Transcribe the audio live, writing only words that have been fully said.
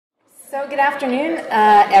So good afternoon,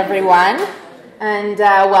 everyone, and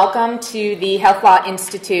welcome to the Health Law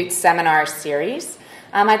Institute seminar series.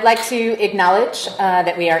 I'd like to acknowledge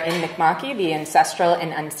that we are in Mi'kma'ki, the ancestral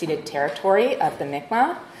and unceded territory of the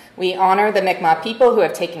Mi'kmaq. We honor the Mi'kmaq people who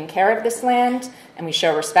have taken care of this land, and we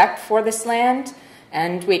show respect for this land,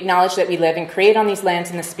 and we acknowledge that we live and create on these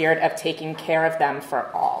lands in the spirit of taking care of them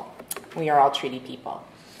for all. We are all treaty people.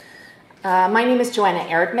 My name is Joanna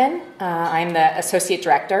Erdman. I'm the Associate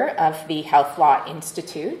Director of the Health Law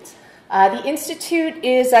Institute. The Institute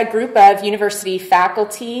is a group of university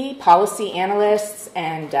faculty, policy analysts,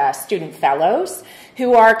 and student fellows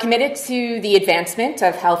who are committed to the advancement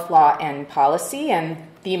of health law and policy and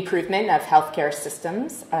the improvement of healthcare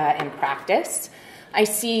systems and practice. I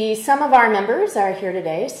see some of our members are here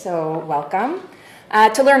today, so welcome.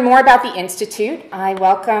 To learn more about the Institute, I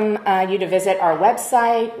welcome you to visit our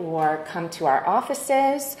website or come to our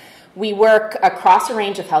offices. We work across a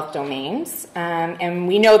range of health domains, and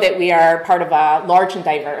we know that we are part of a large and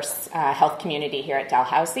diverse health community here at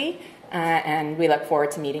Dalhousie, and we look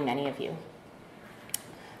forward to meeting many of you.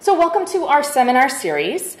 So welcome to our seminar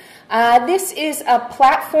series. This is a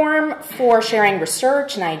platform for sharing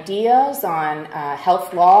research and ideas on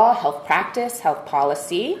health law, health practice, health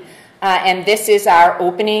policy. And this is our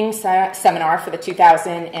opening seminar for the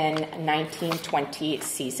 2019-20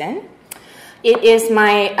 season. It is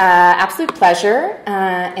my absolute pleasure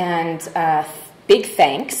and big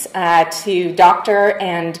thanks to Dr.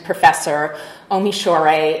 and Professor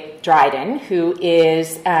Omisoore Dryden, who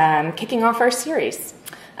is kicking off our series.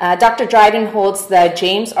 Dr. Dryden holds the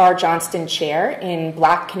James R. Johnston Chair in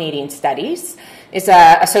Black Canadian Studies, is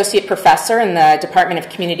an associate professor in the Department of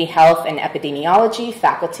Community Health and Epidemiology,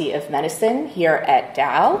 Faculty of Medicine here at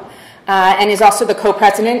Dal, and is also the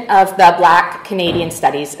co-president of the Black Canadian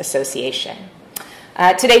Studies Association.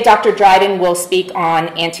 Today, Dr. Dryden will speak on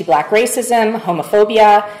anti-Black racism,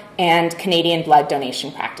 homophobia, and Canadian blood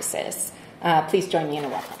donation practices. Please join me in a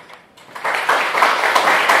welcome.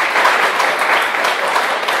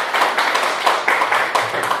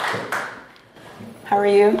 How are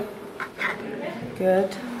you?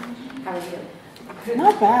 Good. How are you?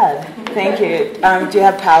 Not bad. Thank you. Do you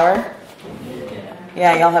have power?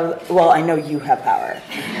 Yeah, y'all have. Well, I know you have power.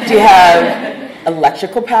 Do you have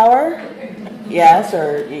electrical power? Yes,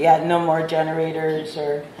 or yeah, no more generators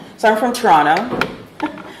or. So I'm from Toronto.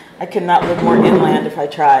 I could not live more inland if I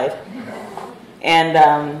tried. And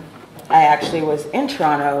I actually was in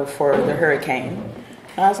Toronto for the hurricane.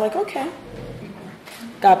 And I was like, okay.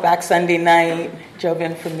 Got back Sunday night, drove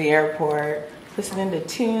in from the airport, listening to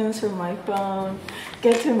tunes from my phone,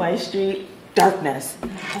 get to my street, darkness.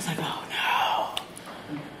 I was like, oh no.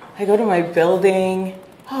 I go to my building,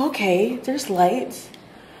 oh, okay, there's lights.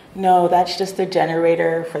 No, that's just a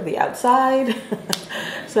generator for the outside.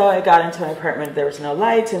 So I got into my apartment, there was no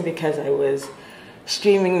lights, and because I was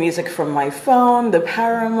streaming music from my phone, the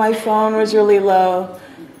power on my phone was really low.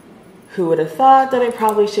 Who would have thought that I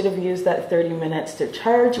probably should have used that 30 minutes to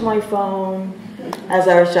charge my phone as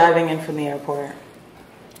I was driving in from the airport.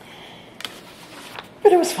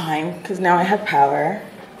 But it was fine, because now I have power.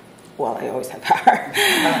 Well, I always have power.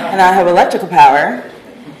 And I have electrical power.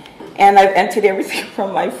 And I've emptied everything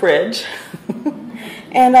from my fridge.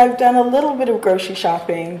 And I've done a little bit of grocery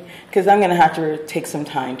shopping, because I'm going to have to take some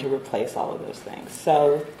time to replace all of those things.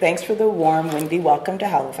 So thanks for the warm, windy welcome to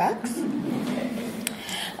Halifax.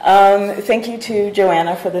 Thank you to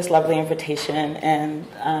Joanna for this lovely invitation, and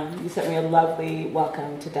you sent me a lovely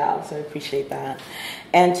welcome to Dal, so I appreciate that.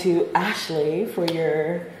 And to Ashley for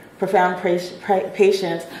your profound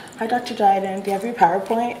patience. Hi, Dr. Dryden. Do you have your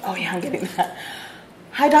PowerPoint? Oh, yeah, I'm getting that.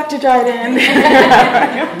 Hi, Dr. Dryden.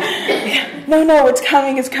 No, it's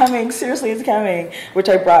coming. Seriously, it's coming, which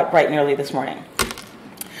I brought bright and early this morning.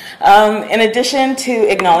 In addition to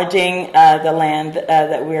acknowledging the land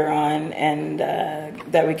that we're on and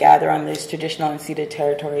that we gather on these traditional unceded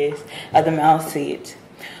territories of the Maliseet,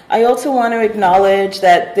 I also want to acknowledge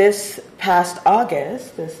that this past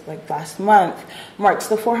August, this like last month, marks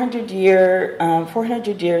the 400 years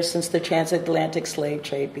since the transatlantic slave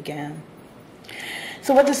trade began.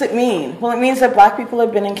 So what does it mean? Well, it means that Black people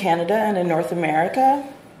have been in Canada and in North America,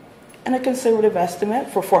 in a conservative estimate,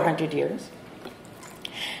 for 400 years.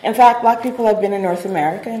 In fact, Black people have been in North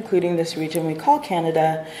America, including this region we call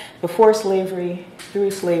Canada, before slavery, through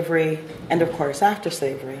slavery, and of course after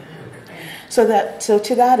slavery. So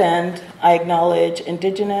to that end, I acknowledge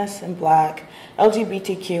Indigenous and Black,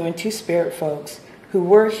 LGBTQ, and Two-Spirit folks who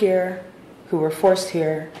were here, who were forced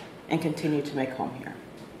here, and continue to make home here.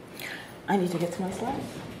 I need to get to my slides.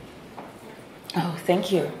 Oh,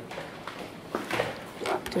 thank you.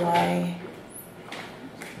 Do I?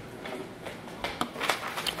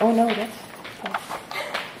 Oh, no, that's...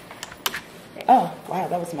 Oh, wow,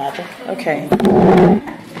 that was magic. Okay.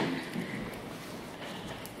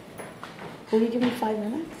 Will you give me 5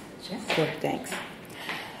 minutes? Sure, thanks.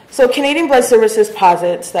 So Canadian Blood Services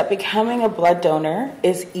posits that becoming a blood donor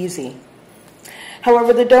is easy.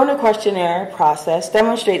 However, the donor questionnaire process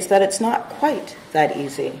demonstrates that it's not quite that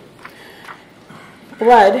easy.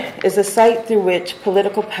 Blood is a site through which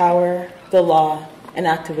political power, the law, and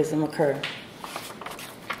activism occur.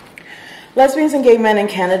 Lesbians and gay men in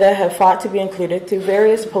Canada have fought to be included through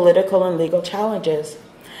various political and legal challenges.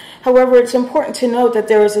 However, it's important to note that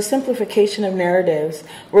there is a simplification of narratives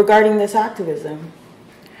regarding this activism.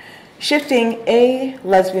 Shifting a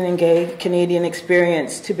lesbian and gay Canadian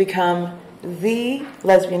experience to become the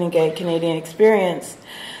lesbian and gay Canadian experience,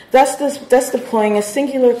 thus deploying a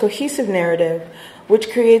singular cohesive narrative which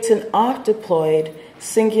creates an oft-deployed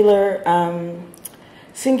singular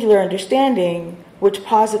understanding which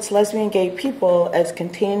posits lesbian and gay people as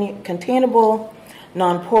containable,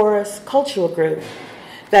 non-porous cultural group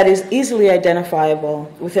that is easily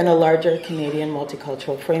identifiable within a larger Canadian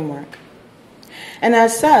multicultural framework. And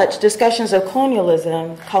as such, discussions of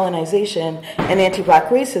colonialism, colonization, and anti-Black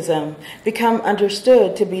racism become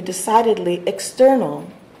understood to be decidedly external,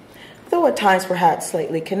 though at times perhaps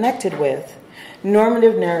slightly connected with,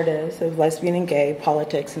 normative narratives of lesbian and gay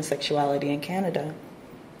politics and sexuality in Canada.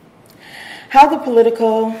 How the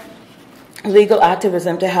political, legal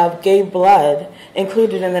activism to have gay blood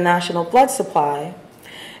included in the national blood supply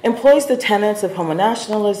employs the tenets of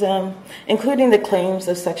homonationalism, including the claims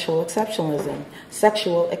of sexual exceptionalism,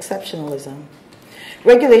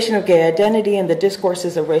 regulation of gay identity, and the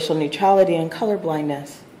discourses of racial neutrality and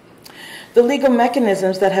colorblindness. The legal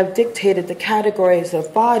mechanisms that have dictated the categories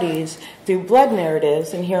of bodies through blood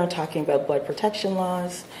narratives, and here I'm talking about blood protection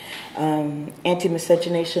laws,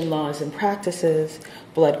 anti-miscegenation laws and practices,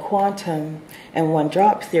 blood quantum, and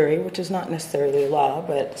one-drop theory, which is not necessarily a law,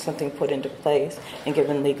 but something put into place and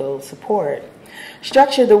given legal support,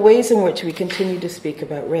 structure the ways in which we continue to speak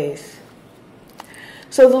about race.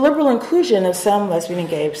 So the liberal inclusion of some lesbian and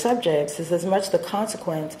gay subjects is as much the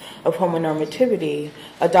consequence of homonormativity,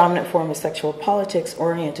 a dominant form of sexual politics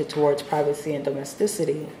oriented towards privacy and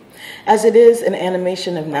domesticity, as it is an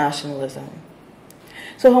animation of nationalism.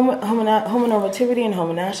 So homonormativity and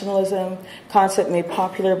homonationalism, concept made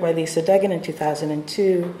popular by Lisa Duggan in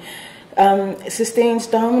 2002, sustains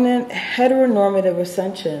dominant heteronormative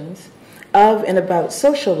assumptions of and about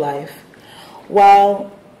social life,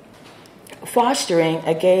 while fostering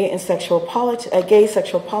a gay sexual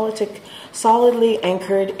politic solidly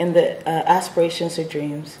anchored in the aspirations or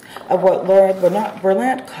dreams of what Laura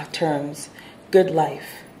Berlant terms good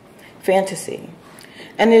life, fantasy,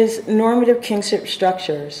 and is normative kinship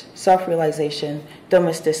structures, self-realization,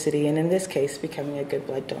 domesticity, and in this case, becoming a good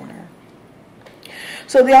blood donor.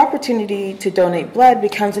 So the opportunity to donate blood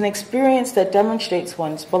becomes an experience that demonstrates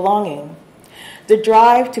one's belonging. The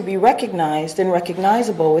drive to be recognized and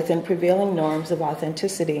recognizable within prevailing norms of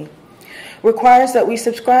authenticity requires that we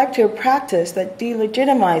subscribe to a practice that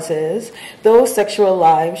delegitimizes those sexual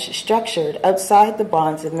lives structured outside the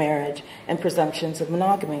bonds of marriage and presumptions of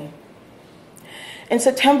monogamy. In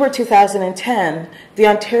September 2010, the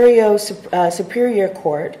Ontario Superior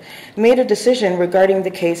Court made a decision regarding the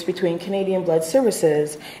case between Canadian Blood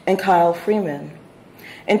Services and Kyle Freeman.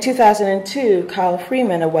 In 2002, Kyle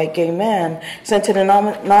Freeman, a white gay man, sent an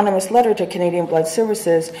anonymous letter to Canadian Blood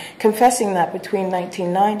Services confessing that between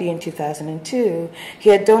 1990 and 2002, he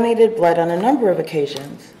had donated blood on a number of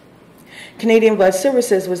occasions. Canadian Blood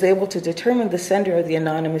Services was able to determine the sender of the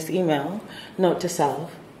anonymous email, note to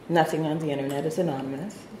self, nothing on the internet is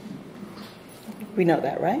anonymous. We know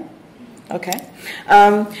that, right? Okay.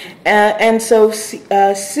 And so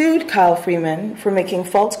sued Kyle Freeman for making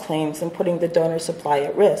false claims and putting the donor supply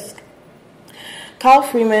at risk. Kyle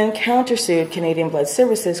Freeman countersued Canadian Blood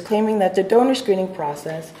Services, claiming that the donor screening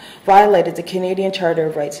process violated the Canadian Charter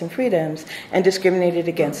of Rights and Freedoms and discriminated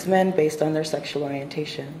against men based on their sexual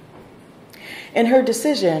orientation. In her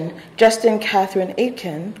decision, Justin Catherine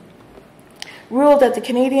Aitken ruled that the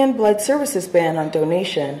Canadian Blood Services ban on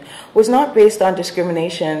donation was not based on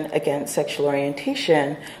discrimination against sexual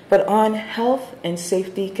orientation, but on health and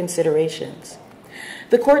safety considerations.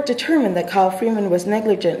 The court determined that Kyle Freeman was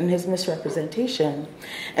negligent in his misrepresentation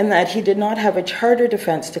and that he did not have a charter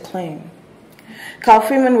defense to claim. Kyle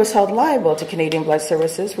Freeman was held liable to Canadian Blood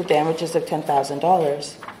Services for damages of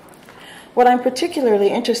 $10,000. What I'm particularly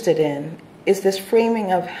interested in is this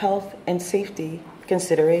framing of health and safety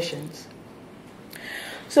considerations.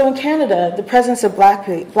 So in Canada, the presence of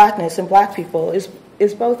blackness in black people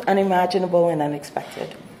is both unimaginable and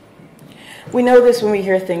unexpected. We know this when we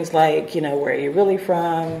hear things like, where are you really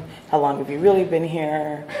from? How long have you really been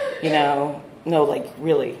here? No, like,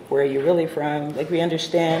 really, where are you really from? Like, we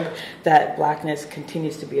understand that blackness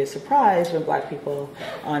continues to be a surprise when black people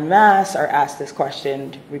en masse are asked this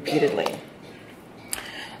question repeatedly.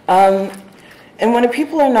 And when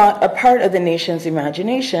people are not a part of the nation's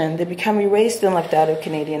imagination, they become erased and left out of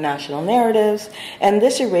Canadian national narratives, and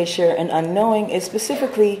this erasure and unknowing is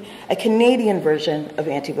specifically a Canadian version of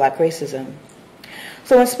anti-black racism.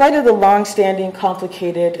 So in spite of the long-standing,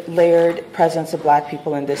 complicated, layered presence of black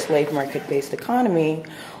people in this slave market-based economy,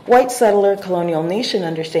 white settler colonial nation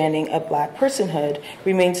understanding of black personhood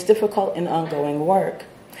remains difficult and ongoing work.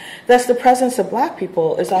 Thus, the presence of black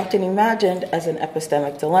people is often imagined as an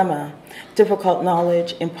epistemic dilemma, difficult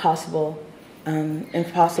knowledge, impossible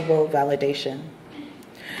validation.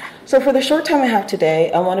 So for the short time I have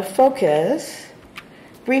today, I want to focus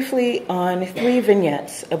briefly on 3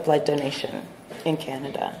 vignettes of blood donation in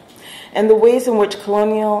Canada, and the ways in which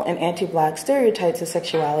colonial and anti-black stereotypes of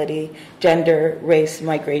sexuality, gender, race,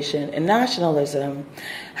 migration, and nationalism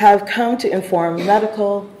have come to inform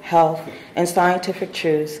medical, health, and scientific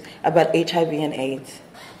truths about HIV and AIDS,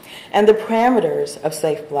 and the parameters of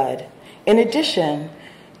safe blood, in addition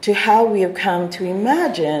to how we have come to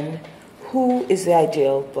imagine who is the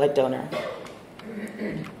ideal blood donor.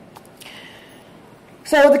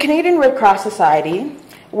 So the Canadian Red Cross Society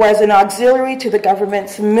was an auxiliary to the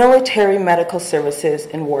government's military medical services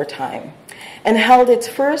in wartime and held its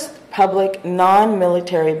first public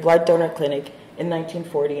non-military blood donor clinic in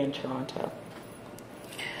 1940 in Toronto.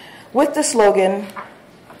 With the slogan,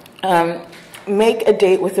 "Make a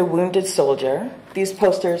date with a wounded soldier," these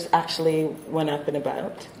posters actually went up and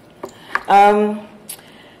about.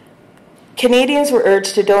 Canadians were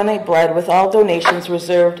urged to donate blood, with all donations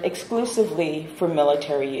reserved exclusively for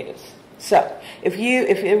military use. So, if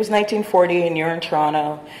it was 1940 and you're in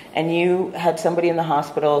Toronto and you had somebody in the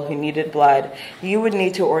hospital who needed blood, you would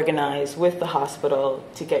need to organize with the hospital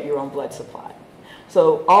to get your own blood supply.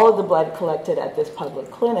 So all of the blood collected at this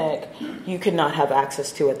public clinic, you could not have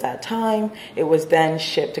access to at that time. It was then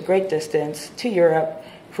shipped a great distance to Europe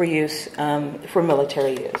for use, for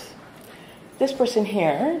military use. This person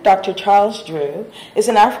here, Dr. Charles Drew, is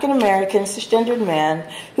an African-American cisgendered man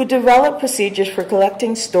who developed procedures for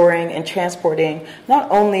collecting, storing, and transporting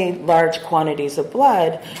not only large quantities of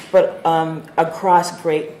blood, but across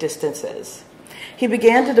great distances. He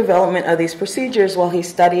began the development of these procedures while he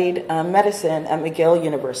studied medicine at McGill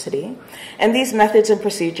University, and these methods and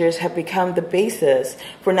procedures have become the basis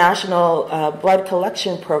for national blood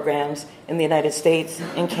collection programs in the United States,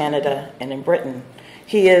 in Canada, and in Britain.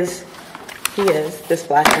 He is, this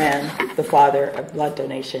black man, the father of blood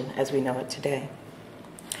donation as we know it today.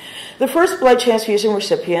 The first blood transfusion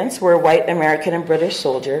recipients were white American and British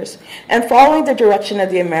soldiers, and following the direction of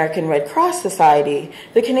the American Red Cross Society,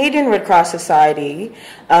 the Canadian Red Cross Society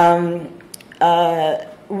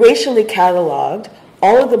racially cataloged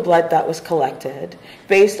all of the blood that was collected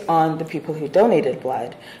based on the people who donated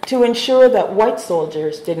blood to ensure that white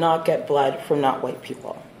soldiers did not get blood from not white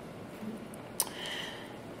people.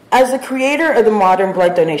 As the creator of the modern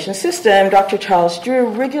blood donation system, Dr. Charles Drew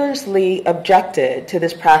rigorously objected to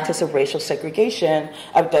this practice of racial segregation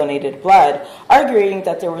of donated blood, arguing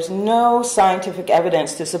that there was no scientific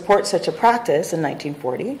evidence to support such a practice in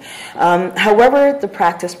 1940. However, the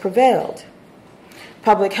practice prevailed.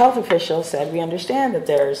 Public health officials said, "We understand that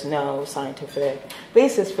there is no scientific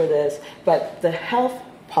basis for this, but the health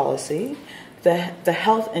policy, the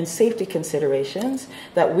health and safety considerations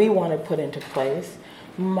that we want to put into place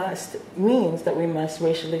means that we must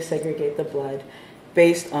racially segregate the blood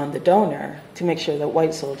based on the donor to make sure that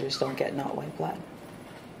white soldiers don't get not white blood,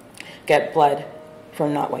 get blood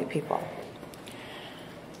from not white people."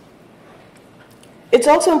 It's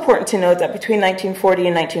also important to note that between 1940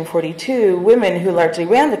 and 1942, women who largely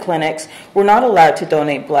ran the clinics were not allowed to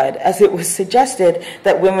donate blood, as it was suggested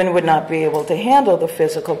that women would not be able to handle the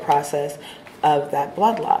physical process of that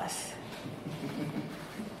blood loss.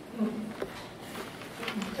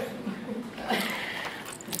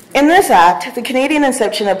 In this act, the Canadian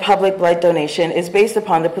inception of public blood donation is based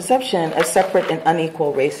upon the perception of separate and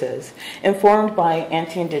unequal races, informed by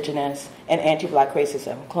anti-Indigenous and anti-Black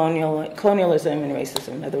racism, colonialism and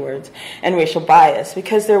racism, in other words, and racial bias,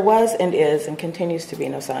 because there was and is and continues to be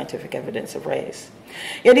no scientific evidence of race.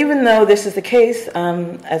 Yet even though this is the case,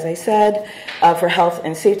 as I said, for health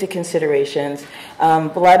and safety considerations,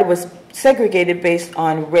 blood was segregated based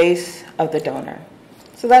on race of the donor.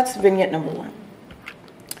 So that's vignette number one.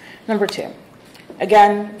 Number two,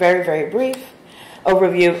 again, very, very brief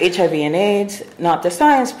overview of HIV and AIDS, not the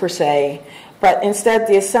science per se, but instead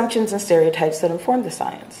the assumptions and stereotypes that inform the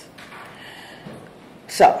science.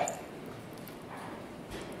 So,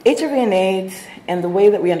 HIV and AIDS and the way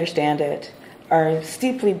that we understand it are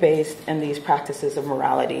steeply based in these practices of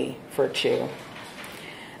morality, virtue,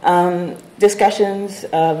 discussions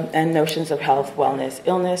and notions of health, wellness,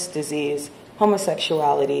 illness, disease,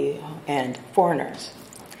 homosexuality, and foreigners.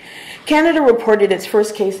 Canada reported its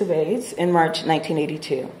first case of AIDS in March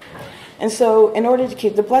 1982. And so in order to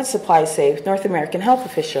keep the blood supply safe, North American health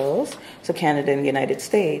officials, so Canada and the United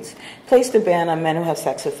States, placed a ban on men who have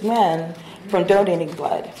sex with men from donating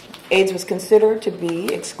blood. AIDS was considered to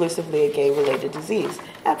be exclusively a gay-related disease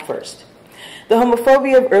at first. The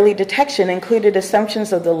homophobia of early detection included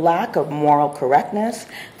assumptions of the lack of moral correctness,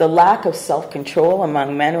 the lack of self-control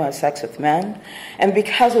among men who have sex with men, and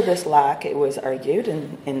because of this lack, it was argued,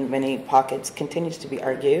 and in many pockets continues to be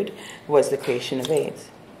argued, was the creation of AIDS.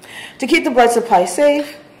 To keep the blood supply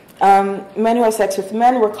safe, men who have sex with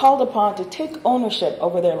men were called upon to take ownership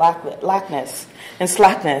over their lackness and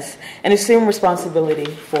slackness and assume responsibility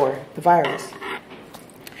for the virus.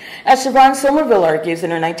 As Siobhan Somerville argues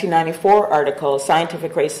in her 1994 article,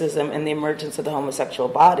 Scientific Racism and the Emergence of the Homosexual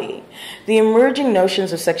Body, the emerging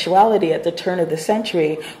notions of sexuality at the turn of the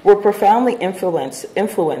century were profoundly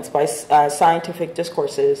influenced by scientific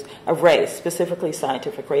discourses of race, specifically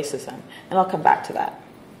scientific racism. And I'll come back to that.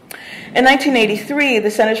 In 1983,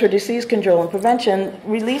 the Centers for Disease Control and Prevention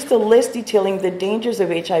released a list detailing the dangers of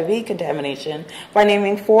HIV contamination by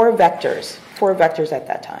naming four vectors at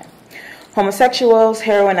that time: homosexuals,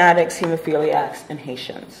 heroin addicts, hemophiliacs, and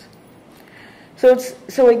Haitians.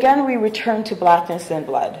 So again, we return to blackness and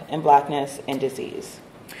blood, and blackness and disease.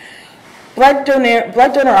 Blood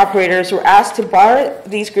donor operators were asked to bar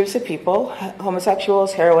these groups of people,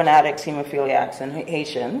 homosexuals, heroin addicts, hemophiliacs, and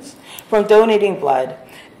Haitians, from donating blood,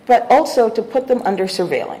 but also to put them under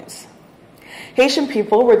surveillance. Haitian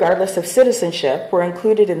people, regardless of citizenship, were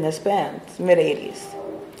included in this ban, mid-80s.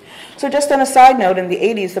 So just on a side note, in the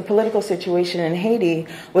 80s, the political situation in Haiti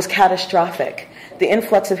was catastrophic. The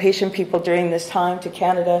influx of Haitian people during this time to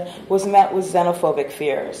Canada was met with xenophobic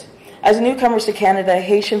fears. As newcomers to Canada,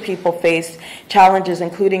 Haitian people faced challenges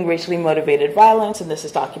including racially motivated violence, and this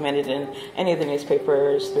is documented in any of the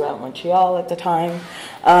newspapers throughout Montreal at the time,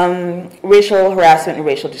 racial harassment and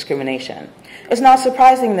racial discrimination. It's not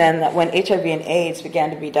surprising then that when HIV and AIDS began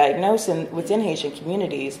to be diagnosed within Haitian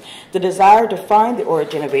communities, the desire to find the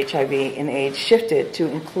origin of HIV and AIDS shifted to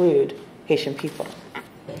include Haitian people.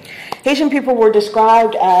 Haitian people were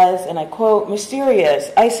described as, and I quote, mysterious,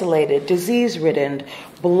 isolated, disease-ridden,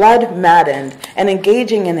 blood-maddened, and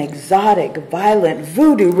engaging in exotic, violent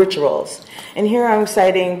voodoo rituals. And here I'm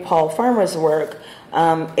citing Paul Farmer's work,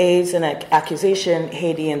 AIDS and Accusation,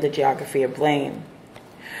 Haiti and the Geography of Blame.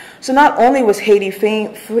 So not only was Haiti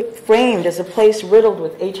framed as a place riddled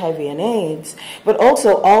with HIV and AIDS, but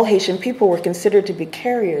also all Haitian people were considered to be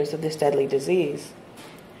carriers of this deadly disease.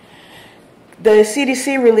 The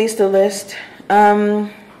CDC released a list.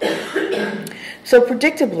 So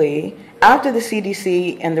predictably, after the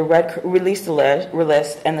CDC and released the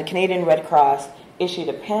list, and the Canadian Red Cross issued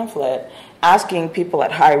a pamphlet asking people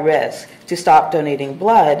at high risk to stop donating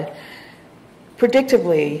blood,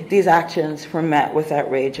 predictably, these actions were met with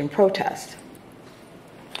outrage and protest.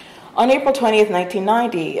 On April 20th,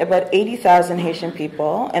 1990, about 80,000 Haitian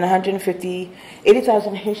people and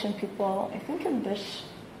 80,000 Haitian people, I think in this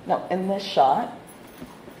shot.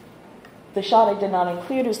 The shot I did not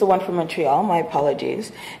include was the one from Montreal, my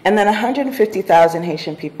apologies. And then 150,000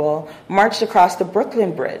 Haitian people marched across the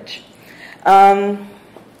Brooklyn Bridge,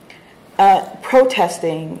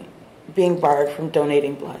 protesting being barred from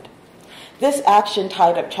donating blood. This action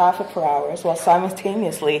tied up traffic for hours while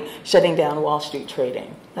simultaneously shutting down Wall Street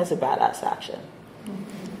trading. That's a badass action.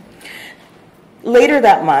 Later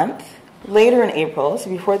that month, later in April, so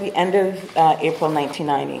before the end of April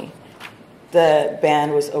 1990, the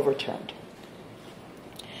ban was overturned.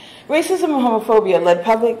 Racism and homophobia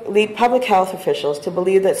lead public health officials to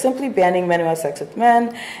believe that simply banning men who have sex with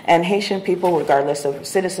men and Haitian people, regardless of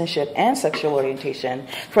citizenship and sexual orientation,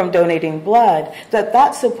 from donating blood,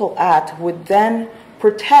 that simple act would then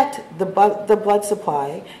protect the blood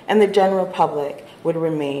supply and the general public would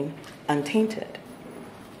remain untainted.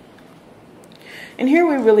 And here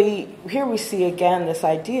we see again this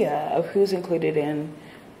idea of who's included in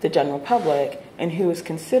the general public and who is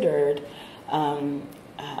considered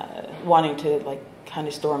wanting to kind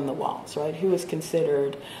of storm the walls, right? Who is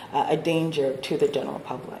considered a danger to the general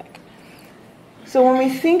public. So when we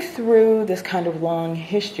think through this kind of long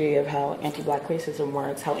history of how anti-Black racism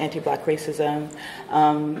works, how anti-Black racism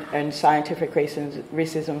and scientific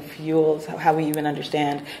racism fuels how we even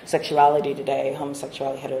understand sexuality today,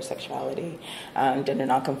 homosexuality, heterosexuality, gender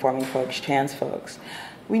nonconforming folks, trans folks,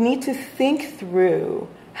 we need to think through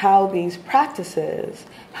how these practices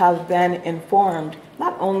have then informed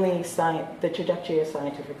not only the trajectory of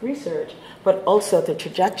scientific research, but also the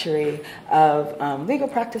trajectory of legal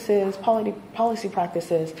practices, policy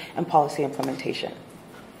practices, and policy implementation.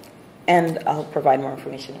 And I'll provide more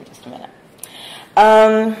information in just a minute.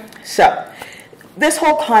 So this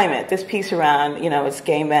whole climate, this piece around, it's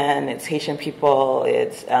gay men, it's Haitian people,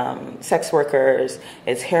 it's sex workers,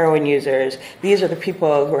 it's heroin users. These are the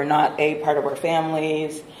people who are not a part of our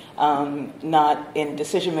families, not in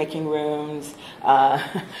decision-making rooms,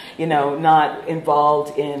 not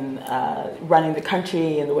involved in running the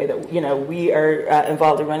country in the way that, we are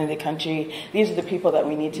involved in running the country. These are the people that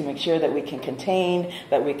we need to make sure that we can contain,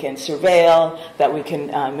 that we can surveil, that we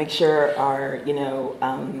can make sure are,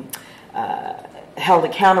 held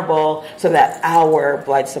accountable so that our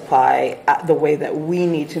blood supply, the way that we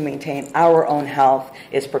need to maintain our own health,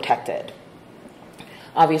 is protected.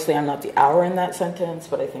 Obviously, I'm not the our in that sentence,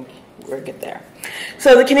 but I think we're good there.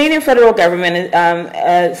 So the Canadian federal government,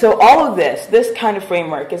 so all of this kind of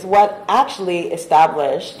framework is what actually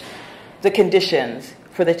established the conditions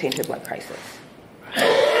for the tainted blood crisis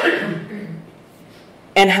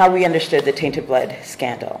and how we understood the tainted blood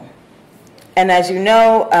scandal. And as you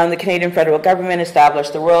know, the Canadian federal government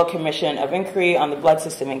established the Royal Commission of Inquiry on the Blood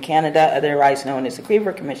System in Canada, otherwise known as the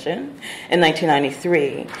Cleaver Commission, in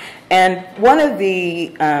 1993. And one of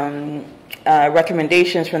the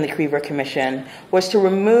recommendations from the Cleaver Commission was to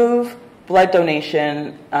remove blood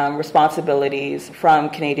donation responsibilities from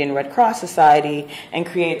Canadian Red Cross Society and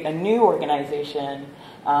create a new organization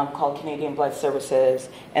called Canadian Blood Services,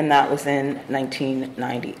 and that was in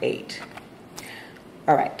 1998.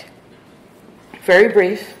 All right. Very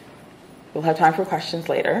brief. We'll have time for questions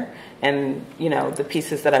later and, the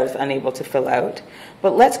pieces that I was unable to fill out.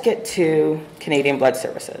 But let's get to Canadian Blood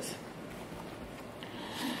Services.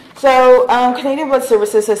 So Canadian Blood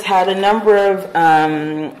Services has had a number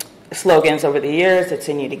of slogans over the years. It's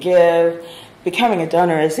in you to give. Becoming a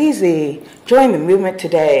donor is easy. Join the movement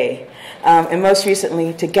today. And most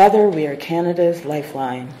recently, together we are Canada's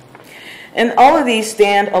lifeline. And all of these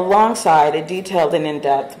stand alongside a detailed and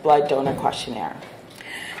in-depth blood donor questionnaire.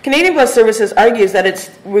 Canadian Blood Services argues that its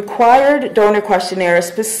required donor questionnaire is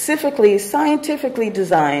specifically scientifically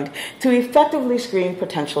designed to effectively screen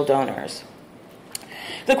potential donors.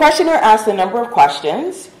 The questionnaire asks a number of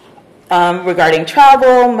questions regarding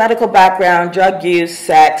travel, medical background, drug use,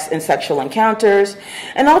 sex, and sexual encounters,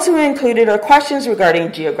 and also included are questions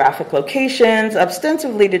regarding geographic locations,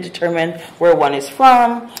 ostensibly to determine where one is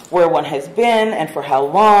from, where one has been, and for how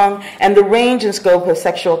long, and the range and scope of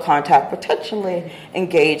sexual contact potentially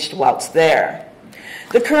engaged whilst there.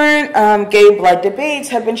 The current gay blood debates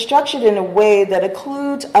have been structured in a way that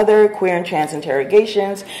includes other queer and trans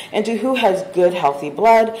interrogations into who has good, healthy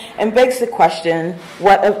blood, and begs the question,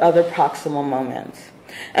 what of other proximal moments?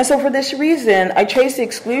 And so for this reason, I trace the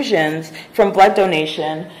exclusions from blood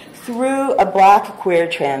donation through a Black, queer,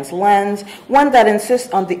 trans lens, one that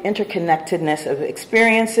insists on the interconnectedness of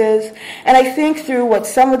experiences, and I think through what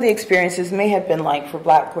some of the experiences may have been like for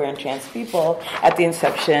Black, queer, and trans people at the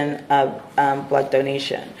inception of blood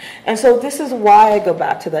donation. And so this is why I go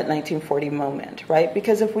back to that 1940 moment, right?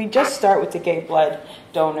 Because if we just start with the gay blood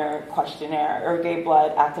donor questionnaire or gay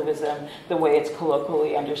blood activism the way it's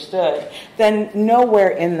colloquially understood, then nowhere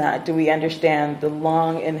in that do we understand the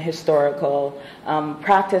long and historical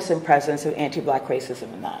practice and presence of anti-Black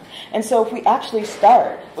racism in that. And so if we actually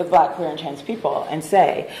start with Black, queer, and trans people and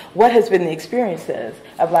say, what has been the experiences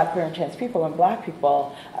of Black, queer, and trans people and Black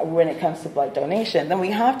people when it comes to blood donation, then we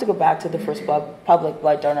have to go back to the first public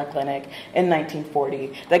blood donor clinic in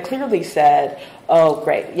 1940 that clearly said, oh,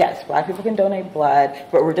 great, yes, Black people can donate blood,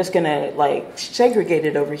 but we're just going to segregate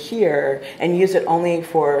it over here and use it only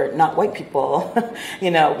for not white people,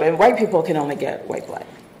 and white people can only get white blood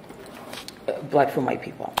from white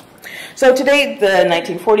people. So today, the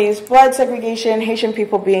 1940s, blood segregation, Haitian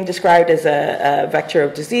people being described as a vector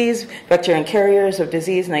of disease, vector and carriers of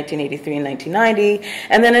disease, 1983 and 1990.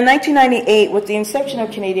 And then in 1998, with the inception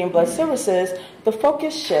of Canadian Blood Services, the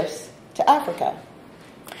focus shifts to Africa.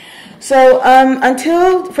 So from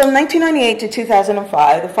 1998 to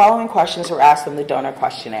 2005, the following questions were asked from the donor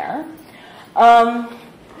questionnaire.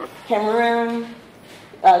 Cameroon,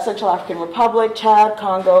 Central African Republic, Chad,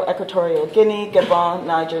 Congo, Equatorial Guinea, Gabon,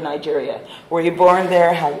 Niger, Nigeria. Were you born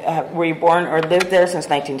there? Were you born or lived there since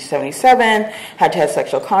 1977? Had to have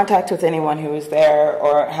sexual contact with anyone who was there,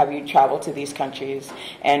 or have you traveled to these countries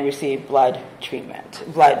and received blood treatment,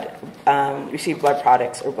 received blood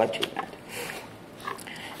products or blood treatment?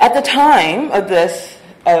 At the time of this.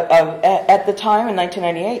 At the time in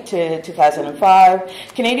 1998 to 2005,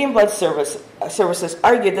 Canadian Blood Services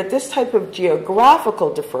argued that this type of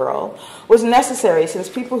geographical deferral was necessary since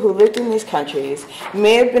people who lived in these countries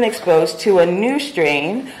may have been exposed to a new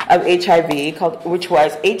strain of HIV, which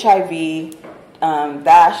was HIV-I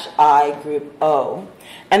group O,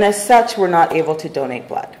 and as such were not able to donate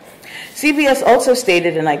blood. CBS also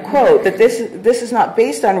stated, and I quote, that this is not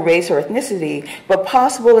based on race or ethnicity, but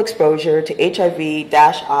possible exposure to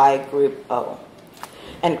HIV-I group O,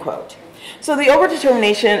 end quote. So the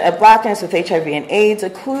overdetermination of blackness with HIV and AIDS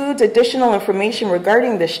includes additional information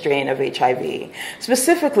regarding this strain of HIV,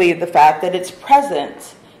 specifically the fact that its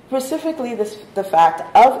presence, the fact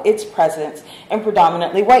of its presence in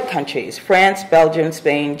predominantly white countries, France, Belgium,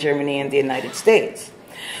 Spain, Germany, and the United States.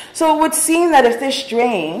 So it would seem that if this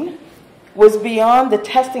strain was beyond the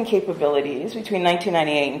testing capabilities between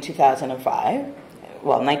 1998 and 2005,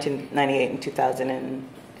 well, 1998 and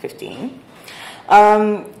 2015,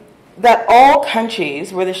 that all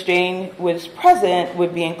countries where the strain was present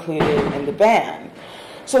would be included in the ban.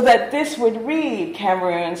 So that this would read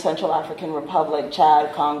Cameroon, Central African Republic,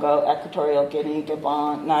 Chad, Congo, Equatorial Guinea,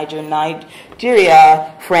 Gabon, Niger,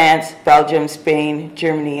 Nigeria, France, Belgium, Spain,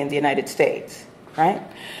 Germany, and the United States, right?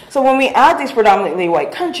 So when we add these predominantly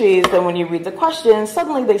white countries, then when you read the questions,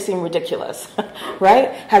 suddenly they seem ridiculous,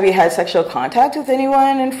 right? Have you had sexual contact with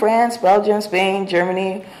anyone in France, Belgium, Spain,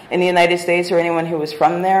 Germany, in the United States, or anyone who was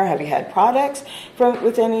from there? Have you had products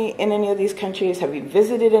in any of these countries? Have you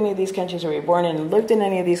visited any of these countries? Were you born and lived in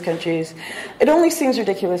any of these countries? It only seems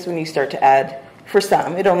ridiculous when you start to add, for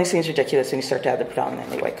some, it only seems ridiculous when you start to add the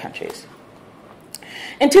predominantly white countries.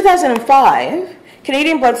 In 2005,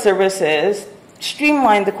 Canadian Blood Services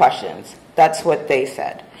streamlined the questions. That's what they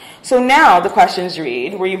said. So now the questions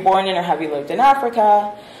read, were you born in or have you lived in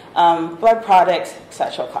Africa? Blood products,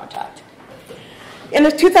 sexual contact. In the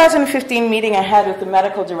 2015 meeting I had with the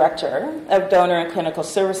medical director of donor and clinical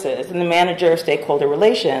services and the manager of stakeholder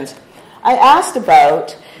relations, I asked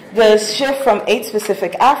about the shift from 8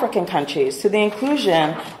 specific African countries to the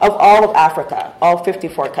inclusion of all of Africa, all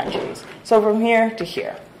 54 countries. So from here to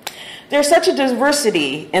here. There's such a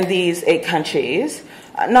diversity in these 8 countries,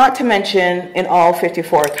 not to mention in all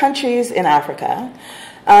 54 countries in Africa.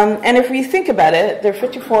 And if we think about it, there are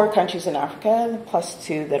 54 countries in Africa, plus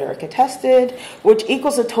 2 that are contested, which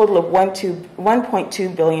equals a total of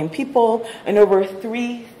 1.2 billion people, and over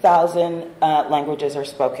 3,000 languages are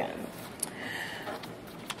spoken.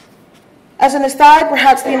 As an aside,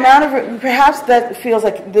 perhaps that feels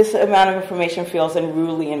like this amount of information feels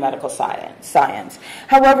unruly in medical science.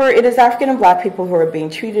 However, it is African and Black people who are being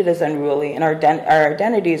treated as unruly, and our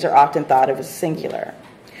identities are often thought of as singular.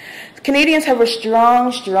 Canadians have a strong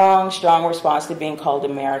response to being called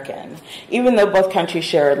American, even though both countries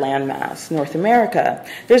share a landmass, North America.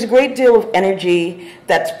 There's a great deal of energy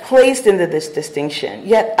that's placed into this distinction,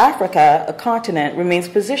 yet Africa, a continent, remains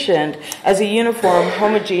positioned as a uniform,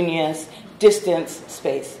 homogeneous, distance,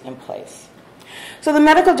 space, and place. So the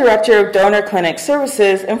medical director of Donor Clinic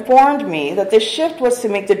Services informed me that this shift was to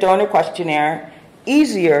make the donor questionnaire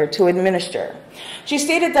easier to administer. She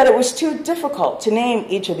stated that it was too difficult to name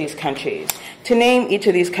each of these countries,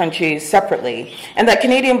 separately, and that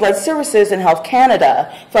Canadian Blood Services and Health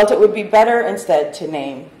Canada felt it would be better instead to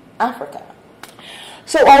name Africa.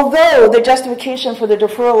 So although the justification for the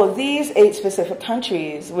deferral of these 8 specific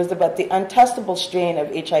countries was about the untestable strain of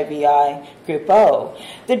HIV-I group O,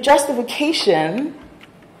 the justification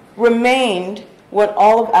remained when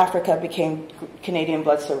all of Africa became Canadian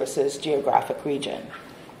Blood Services geographic region.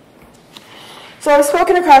 So I've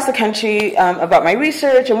spoken across the country about my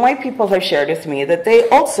research, and white people have shared with me that they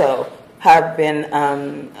also have been,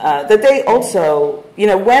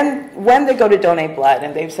 when they go to donate blood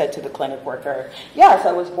and they've said to the clinic worker, yes,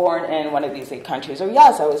 I was born in one of these 8 countries, or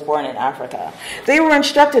yes, I was born in Africa, they were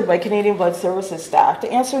instructed by Canadian Blood Services staff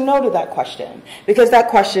to answer no to that question, because that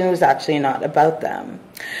question was actually not about them.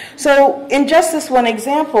 So in just this one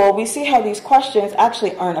example, we see how these questions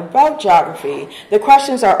actually aren't about geography. The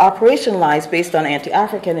questions are operationalized based on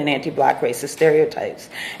anti-African and anti-Black racist stereotypes.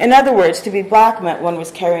 In other words, to be Black meant one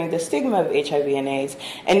was carrying the stigma of HIV and AIDS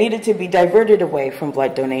and needed to be diverted away from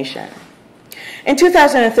blood donation. In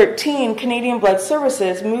 2013, Canadian Blood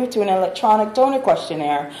Services moved to an electronic donor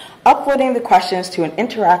questionnaire, uploading the questions to an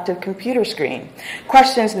interactive computer screen.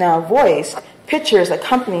 Questions now voiced, pictures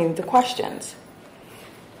accompanying the questions.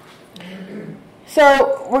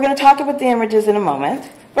 So we're going to talk about the images in a moment,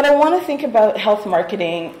 but I want to think about health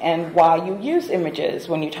marketing and why you use images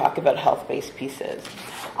when you talk about health-based pieces.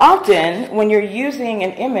 Often, when you're using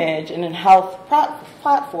an image in a health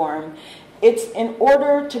platform, it's in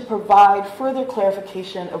order to provide further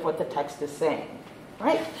clarification of what the text is saying,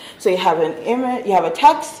 right? So you have an image, you have a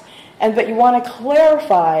text, but you want to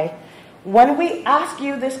clarify, when we ask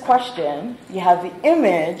you this question, you have the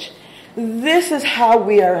image, this is how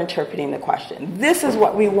we are interpreting the question. This is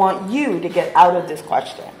what we want you to get out of this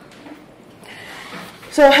question.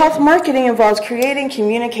 So health marketing involves creating,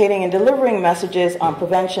 communicating, and delivering messages on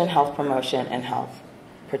prevention, health promotion, and health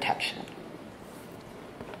protection.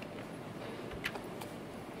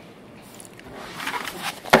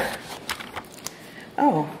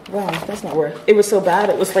 Oh, well, that's not worth it. It was so bad,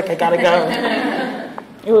 it was like, I gotta go.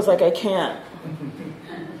 It was like, I can't.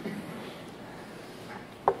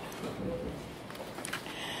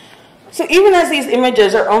 So even as these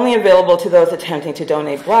images are only available to those attempting to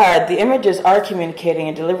donate blood, the images are communicating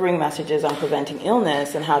and delivering messages on preventing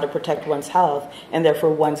illness and how to protect one's health and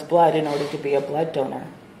therefore one's blood in order to be a blood donor.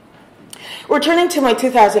 Returning to my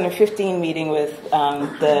 2015 meeting with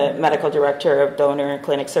the medical director of donor and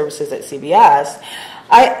clinic services at CBS,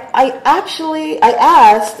 I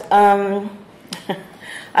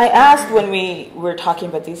asked when we were talking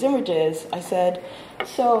about these images, I said,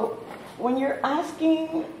 so when you're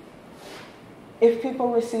asking if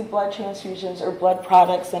people receive blood transfusions or blood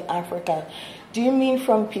products in Africa, do you mean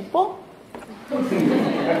from people?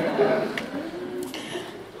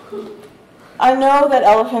 I know that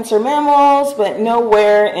elephants are mammals, but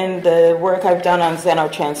nowhere in the work I've done on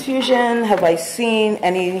xenotransfusion have I seen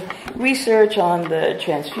any research on the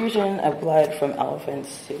transfusion of blood from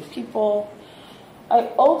elephants to people. I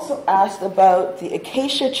also asked about the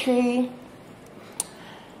acacia tree,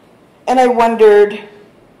 and I wondered,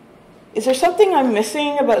 is there something I'm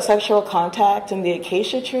missing about sexual contact in the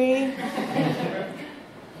acacia tree?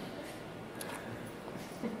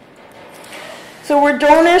 So were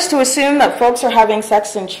donors to assume that folks are having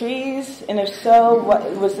sex in trees? And if so,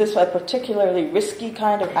 was this a particularly risky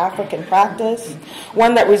kind of African practice?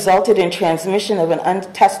 One that resulted in transmission of an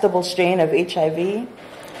untestable strain of HIV?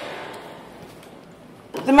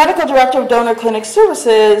 The medical director of donor clinic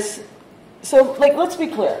services, so let's be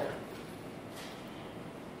clear.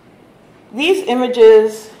 These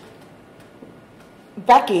images,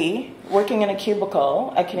 Becky, working in a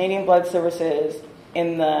cubicle at Canadian Blood Services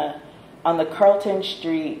on the Carlton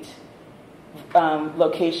Street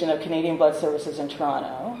location of Canadian Blood Services in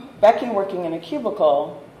Toronto, Becky, working in a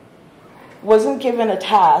cubicle, wasn't given a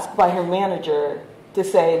task by her manager to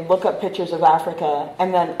say, look up pictures of Africa,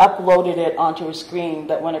 and then uploaded it onto a screen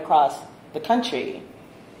that went across the country.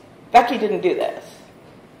 Becky didn't do this,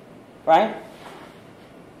 right?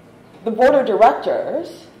 The board of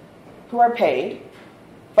directors, who are paid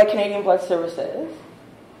by Canadian Blood Services,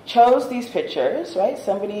 chose these pictures, right?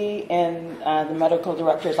 Somebody in the medical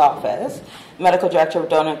director's office, medical director of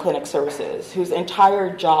donor and clinic services, whose entire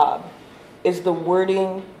job is the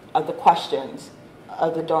wording of the questions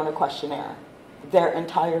of the donor questionnaire. Their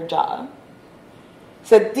entire job.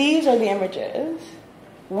 So these are the images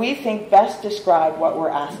we think best describe what we're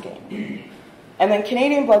asking. And then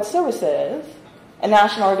Canadian Blood Services, a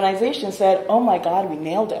national organization, said, oh my God, we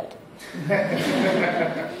nailed it.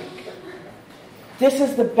 This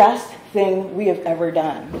is the best thing we have ever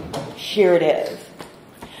done. Here it is.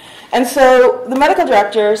 And so the medical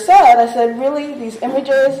director said, I said, really, these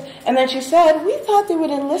images? And then she said, we thought they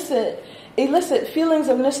would elicit feelings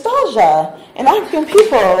of nostalgia in African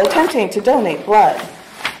people attempting to donate blood.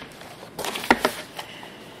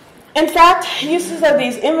 In fact, uses of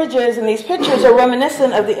these images and these pictures are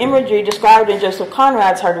reminiscent of the imagery described in Joseph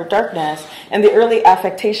Conrad's Heart of Darkness and the early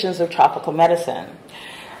affectations of tropical medicine.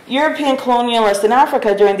 European colonialists in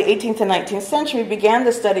Africa during the 18th and 19th century began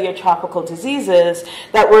the study of tropical diseases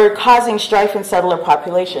that were causing strife in settler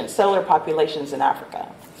populations in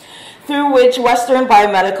Africa, through which Western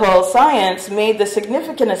biomedical science made the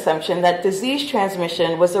significant assumption that disease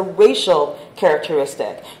transmission was a racial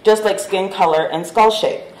characteristic, just like skin color and skull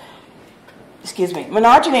shape.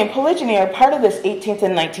 Monogamy and polygyny are part of this 18th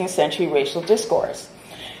and 19th century racial discourse.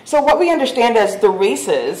 So what we understand as the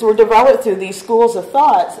races were developed through these schools of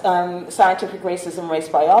thought, scientific racism, race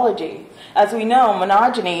biology. As we know,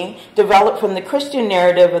 monogeny, developed from the Christian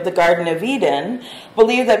narrative of the Garden of Eden,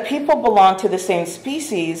 believed that people belonged to the same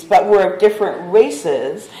species but were of different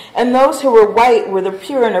races, and those who were white were the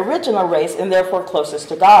pure and original race and therefore closest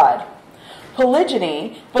to God.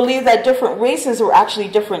 Polygyny believed that different races were actually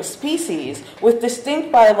different species with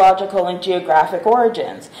distinct biological and geographic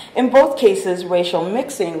origins. In both cases, racial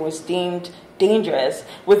mixing was deemed dangerous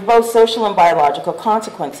with both social and biological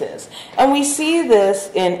consequences. And we see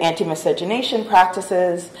this in anti-miscegenation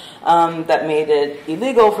practices that made it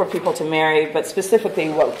illegal for people to marry, but specifically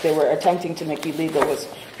what they were attempting to make illegal was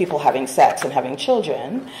people having sex and having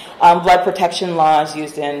children. Blood protection laws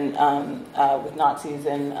used in with Nazis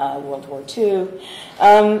in World War II.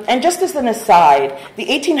 And just as an aside, the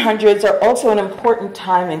 1800s are also an important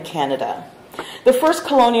time in Canada. The first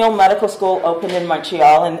colonial medical school opened in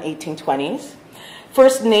Montreal in the 1820s.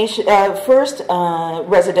 First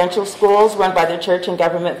residential schools run by the church and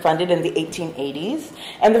government funded in the 1880s.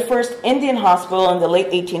 And the first Indian hospital in the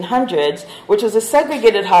late 1800s, which was a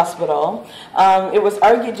segregated hospital. It was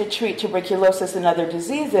argued to treat tuberculosis and other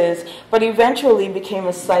diseases, but eventually became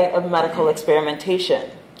a site of medical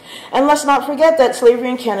experimentation. And let's not forget that slavery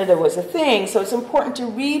in Canada was a thing, so it's important to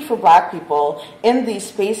read for Black people in these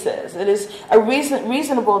spaces. It is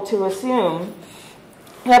reasonable to assume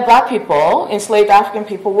that Black people, enslaved African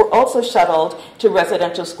people, were also shuttled to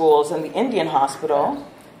residential schools in the Indian hospital.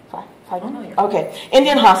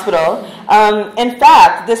 Indian hospital. In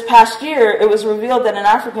fact, this past year, it was revealed that an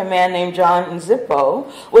African man named John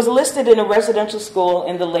Nzippo was listed in a residential school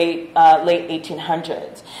in the late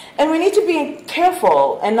 1800s. And we need to be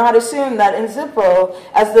careful and not assume that Nzippo,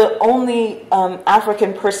 as the only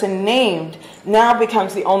African person named, now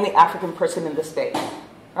becomes the only African person in the state.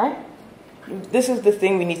 Right? This is the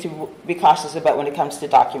thing we need to be cautious about when it comes to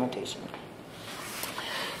documentation.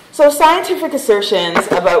 So scientific assertions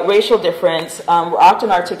about racial difference were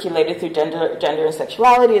often articulated through gender and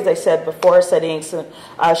sexuality, as I said before, studying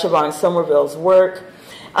Siobhan Somerville's work.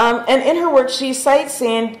 And in her work, she cites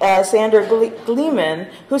Sander Gleeman,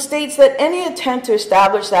 who states that any attempt to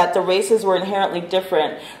establish that the races were inherently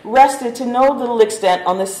different rested to no little extent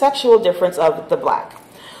on the sexual difference of the Black.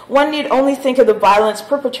 One need only think of the violence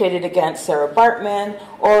perpetrated against Sarah Bartman,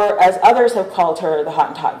 or as others have called her, the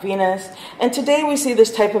Hottentot Venus. And today we see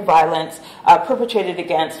this type of violence perpetrated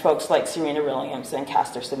against folks like Serena Williams and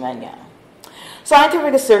Castor Semenya.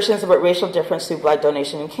 Scientific assertions about racial difference through blood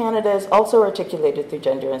donation in Canada is also articulated through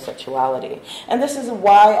gender and sexuality. And this is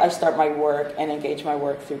why I start my work and engage my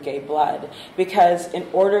work through gay blood, because in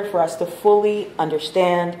order for us to fully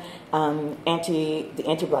understand the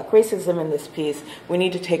anti-Black racism in this piece, we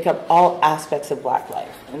need to take up all aspects of Black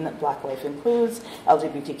life, and that Black life includes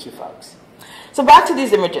LGBTQ folks. So back to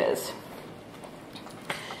these images.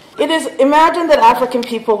 It is imagined that African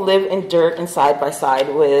people live in dirt and side by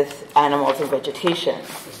side with animals and vegetation.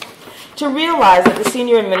 To realize that the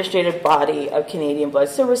senior administrative body of Canadian Blood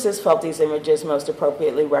Services felt these images most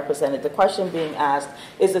appropriately represented the question being asked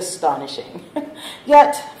is astonishing,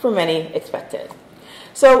 yet for many expected.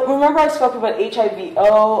 So remember I spoke about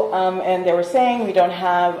HIV-O, and they were saying we don't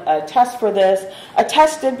have a test for this. A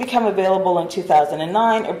test did become available in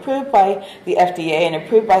 2009, approved by the FDA and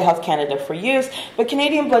approved by Health Canada for use, but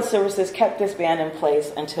Canadian Blood Services kept this ban in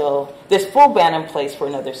place until, this full ban in place for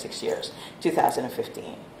another 6 years,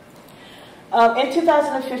 2015. In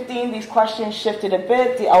 2015, these questions shifted a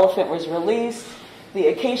bit. The elephant was released. The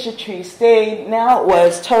acacia tree stayed. Now it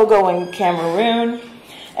was Togo and Cameroon.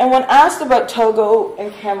 And when asked about Togo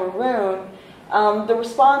and Cameroon, the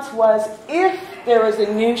response was, if there is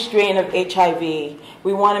a new strain of HIV,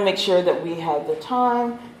 we want to make sure that we have the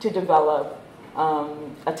time to develop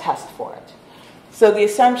a test for it. So the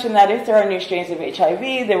assumption that if there are new strains of HIV,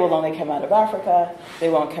 they will only come out of Africa, they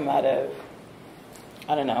won't come out of,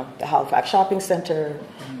 I don't know, the Halifax Shopping Center,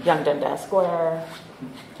 Young Dundas Square,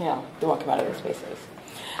 they won't come out of those spaces.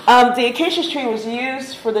 The acacia tree was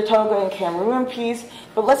used for the Togo and Cameroon piece,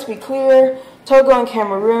 but let's be clear, Togo and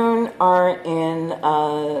Cameroon are in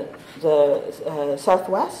the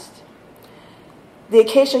southwest. The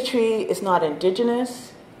acacia tree is not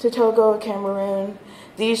indigenous to Togo or Cameroon.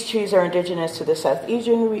 These trees are indigenous to the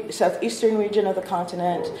southeastern region of the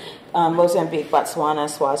continent, Mozambique, Botswana,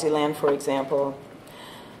 Swaziland, for example.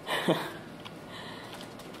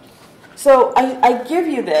 So I give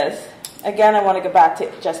you this. Again, I want to go back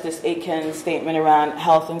to Justice Aitken's statement around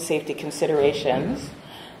health and safety considerations.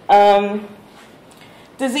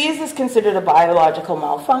 Disease is considered a biological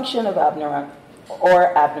malfunction of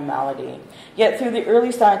or abnormality. Yet through the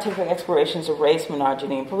early scientific explorations of race,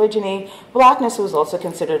 monogamy, and polygyny, blackness was also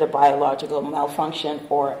considered a biological malfunction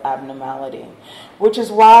or abnormality, which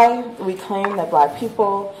is why we claim that black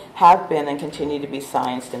people have been and continue to be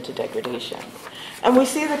scienced into degradation. And we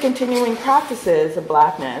see the continuing practices of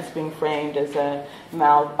blackness being framed as an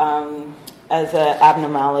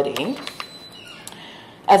abnormality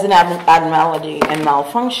and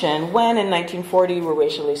malfunction when in 1940 we're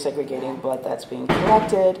racially segregating blood that's being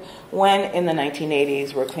collected, when in the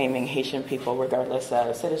 1980s we're claiming Haitian people, regardless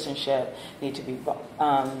of citizenship, need to be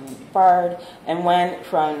barred, and when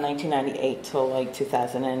from 1998 till like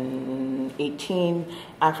 2018,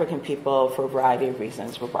 African people, for a variety of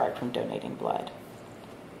reasons, were barred from donating blood.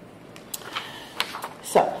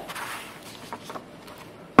 So,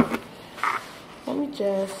 let me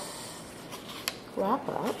just wrap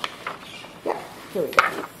up. Yeah, here we go.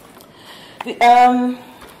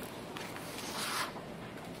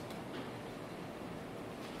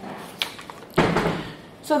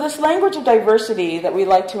 So this language of diversity that we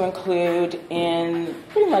like to include in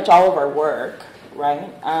pretty much all of our work,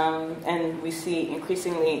 right, and we see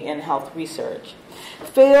increasingly in health research,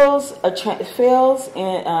 fails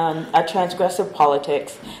in a transgressive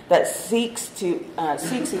politics that seeks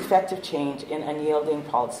effective change in unyielding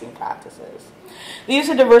policy and practices. The use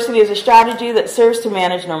of diversity is a strategy that serves to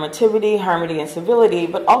manage normativity, harmony, and civility,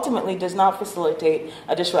 but ultimately does not facilitate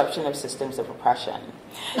a disruption of systems of oppression.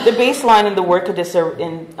 The baseline in the work of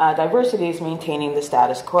diversity is maintaining the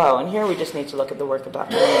status quo, and here we just need to look at the work of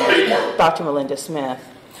Dr. Melinda Smith.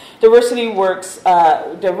 Diversity work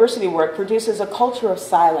produces a culture of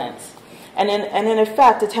silence, and in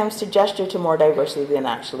effect attempts to gesture to more diversity than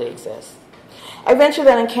actually exists. I venture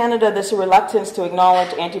that in Canada, this reluctance to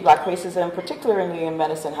acknowledge anti-black racism, particularly in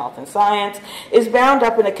medicine, health, and science, is bound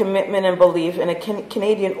up in a commitment and belief in a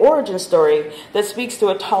Canadian origin story that speaks to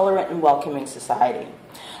a tolerant and welcoming society.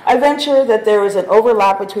 I venture that there is an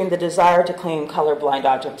overlap between the desire to claim colorblind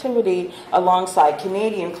objectivity alongside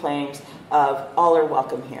Canadian claims of all are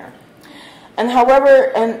welcome here.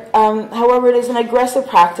 However, it is an aggressive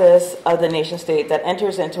practice of the nation state that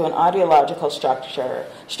enters into an ideological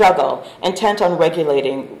struggle intent on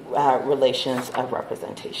regulating relations of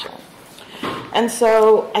representation. And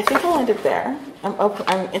so I think I'll end it there.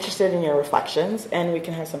 I'm interested in your reflections, and we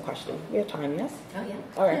can have some questions. We have time, yes? Oh, yeah.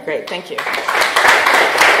 All right, great. Thank you.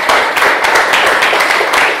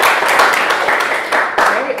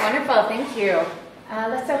 Great, wonderful. Thank you.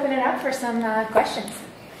 Let's open it up for some questions.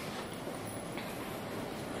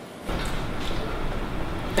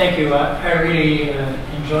 Thank you. I really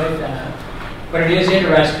enjoyed that. But it is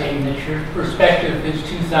interesting that your perspective is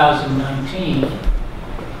 2019.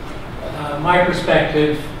 My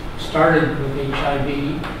perspective started with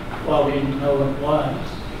HIV. Well, we didn't know what it was.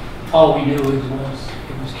 All we knew it was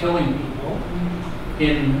killing people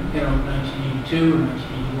in 1982 or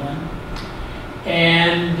 1981.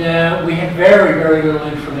 And we had very, very little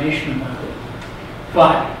information about it.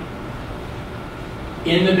 But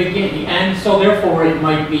in the beginning, and so therefore it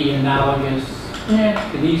might be analogous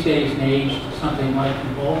to these days and age to something like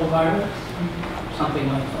Ebola virus, something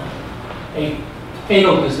like that. A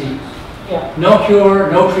fatal disease. Yeah. No cure,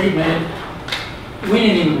 no treatment. We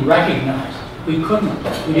didn't even recognize it. We couldn't.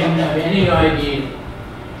 We didn't have any idea.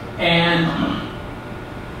 And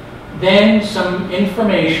then some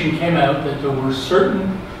information came out that there were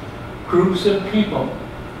certain groups of people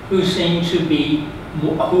who seemed to be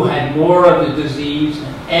who had more of the disease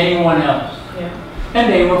than anyone else. Yeah. And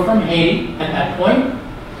they were from Haiti at that point,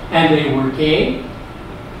 and they were gay,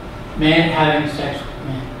 men having sex with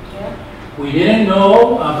men. Yeah. We didn't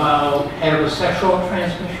know about heterosexual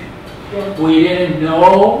transmission. Yeah. We didn't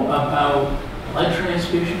know about blood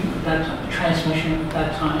transmission at that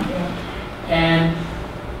time. Yeah. And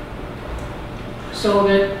so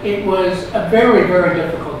that it was a very, very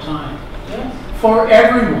difficult time for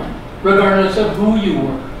everyone, regardless of who you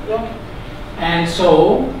were. Yeah. And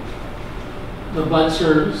so the Blood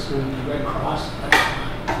Service, the Red Cross at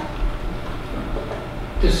that time,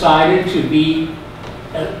 decided to be,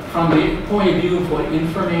 from the point of view of what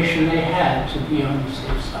information they had, to be on the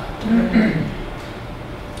safe side.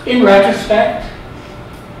 In retrospect,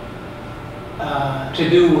 to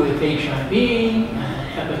do with HIV,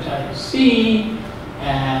 hepatitis C,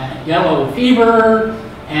 yellow fever,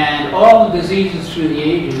 and all the diseases through the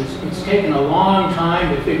ages, it's taken a long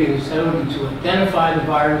time to figure this out and to identify the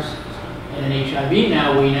virus. And in HIV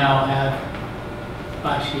now, we now have,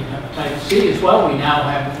 actually hepatitis C as well, we now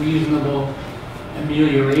have reasonable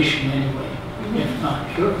amelioration anyway, if not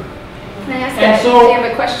cure. Can I ask And that? so, Do you have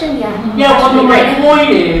a question? Yeah. Yeah, well, my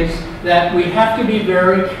point is that we have to be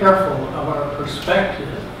very careful of our perspective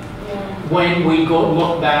when we go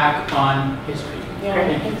look back on history.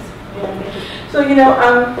 So,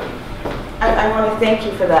 I want to thank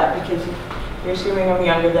you for that, because you're assuming I'm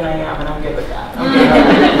younger than I am, and I'm good with that.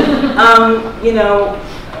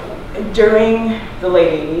 During the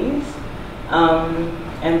late 80s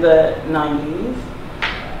and the 90s,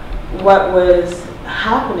 what was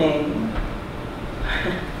happening,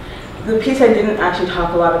 the piece I didn't actually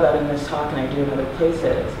talk a lot about in this talk, and I do in other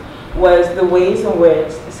places, was the ways in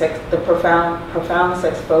which the profound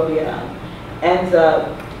sex phobia ends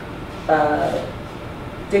up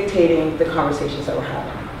dictating the conversations that we're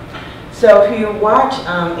having. So if you watch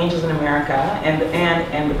Angels in America and the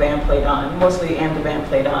band played on, mostly and the band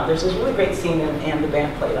played on, there's this really great scene in and the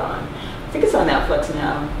band played on. I think it's on Netflix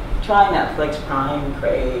now. Try Netflix, Prime,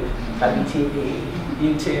 Crave, WTV,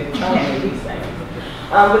 YouTube, try any of these things.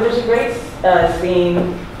 But there's a great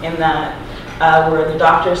scene in that where the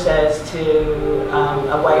doctor says to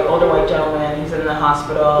older white gentleman, he's in the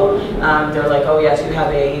hospital, they're like, oh yes, you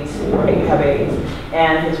have AIDS, right, you have AIDS.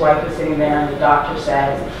 And his wife is sitting there, and the doctor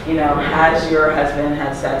says, has your husband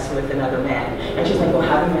had sex with another man? And she's like, well,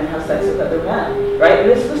 how do men have sex with other men, right? And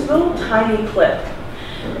it's this little tiny clip.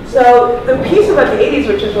 So the piece about the 80s,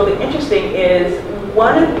 which is really interesting, is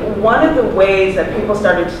one of the ways that people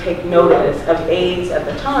started to take notice of AIDS at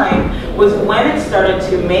the time was when it started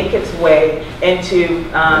to make its way into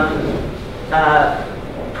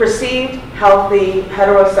perceived, healthy,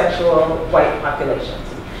 heterosexual white populations.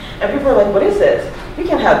 And people are like, what is this? You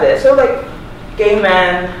can't have this. So like gay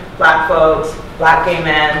men, black folks, black gay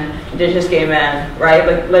men, indigenous gay men, right?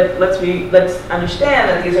 Like let's understand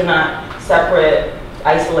that these are not separate,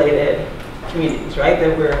 isolated communities, right?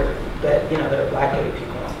 That are black gay people.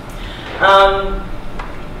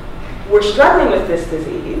 We're struggling with this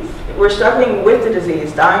disease. We're struggling with the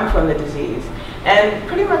disease, dying from the disease, and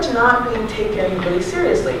pretty much not being taken really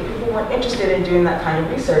seriously. People weren't interested in doing that kind of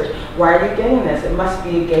research. Why are you getting this? It must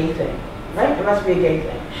be a gay thing, right? It must be a gay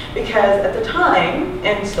thing. Because at the time,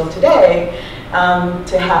 and still today,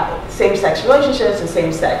 to have same-sex relationships and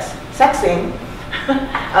same-sex sexing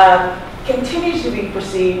continues to be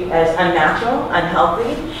perceived as unnatural,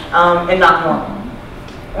 unhealthy, and not normal,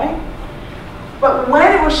 right? But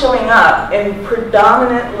when it was showing up in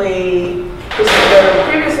predominantly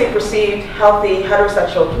previously perceived healthy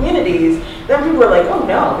heterosexual communities, then people were like, oh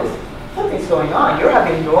no, something's going on. You're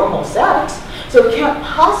having normal sex, so it can't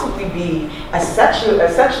possibly be a sexually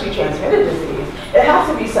transmitted disease. It has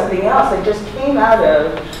to be something else that just came out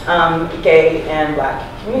of gay and black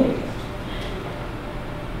communities.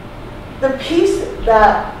 The piece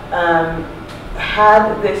that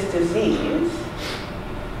had this disease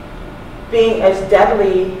being as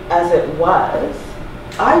deadly as it was,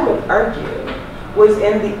 I would argue, was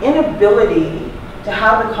in the inability to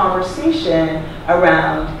have a conversation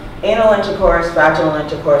around anal intercourse, vaginal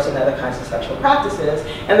intercourse, and other kinds of sexual practices,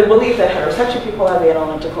 and the belief that heterosexual people have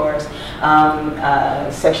anal intercourse,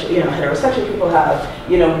 heterosexual people have,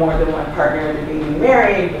 more than one partner. They may be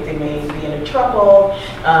married, but they may be in a trouble.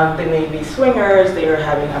 They may be swingers. They are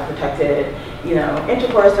having unprotected,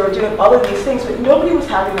 intercourse. They were doing all of these things, but nobody was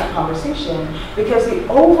having that conversation because the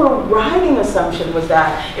overriding assumption was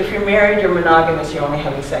that if you're married, you're monogamous, you're only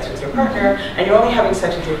having sex with your partner, and you're only having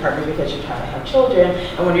sex with your partner because you're trying to have children,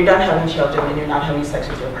 and when you're done having children, then you're not having sex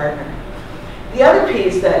with your partner. The other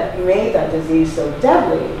piece that made that disease so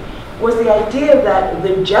deadly was the idea that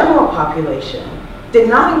the general population did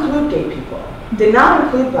not include gay people, did not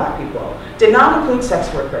include black people, did not include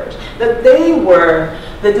sex workers, that they were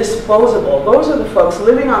the disposable, those are the folks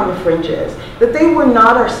living on the fringes, that they were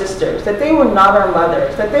not our sisters, that they were not our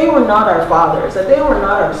mothers, that they were not our fathers, that they were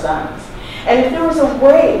not our sons. And if there was a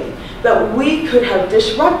way that we could have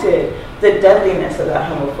disrupted the deadliness of that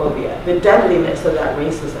homophobia, the deadliness of that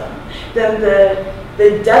racism, then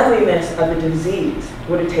the deadliness of the disease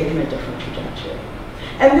would have taken a different trajectory.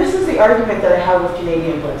 And this is the argument that I have with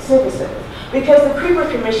Canadian Blood Services. Because the Creeper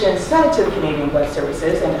Commission said to the Canadian Blood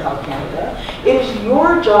Services and to Health Canada, it is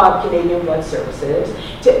your job, Canadian Blood Services,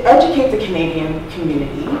 to educate the Canadian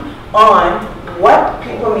community on what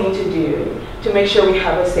people need to do to make sure we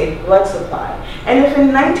have a safe blood supply. And if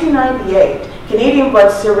in 1998, Canadian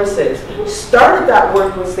Blood Services started that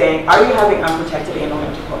work with saying, are you having unprotected anal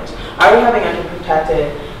intercourse? Are you having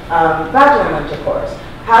unprotected vaginal intercourse?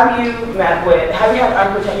 Have you had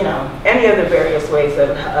unprotected, any of the various ways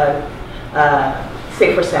of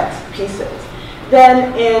safer sex pieces?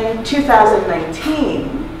 Then in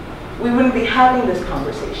 2019, we wouldn't be having this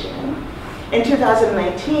conversation. In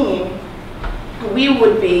 2019, we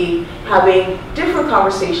would be having different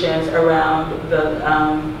conversations around the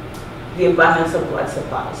the abundance of blood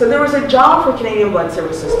supply. So there was a job for Canadian Blood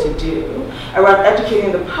Services to do around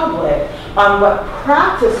educating the public on what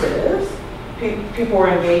practices people were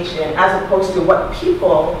engaged in, as opposed to what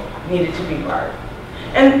people needed to be barred.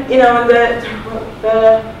 And you know,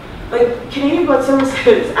 like Canadian Blood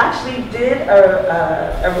Services actually did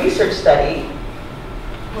a research study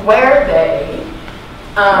where they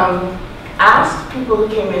asked people who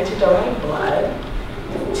came in to donate blood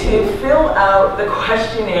to fill out the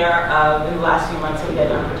questionnaire of, in the last few months we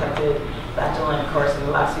had unprotected vaginal intercourse, in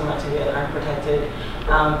the last few months we had unprotected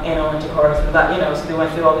anal intercourse, and that, you know, so they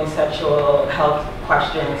went through all these sexual health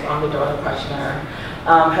questions on the donor questionnaire.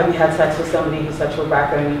 Have you had sex with somebody whose sexual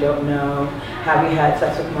background you don't know? Have you had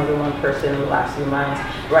sex with more than one person in the last few months?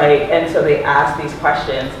 Right, and so they asked these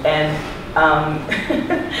questions, and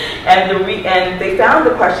and they found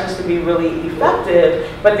the questions to be really effective,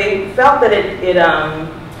 but they felt that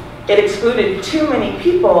it excluded too many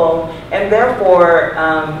people, and therefore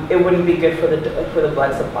it wouldn't be good for the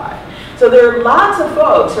blood supply. So there are lots of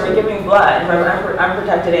folks who are giving blood who have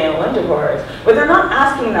unprotected anal intercourse, but they're not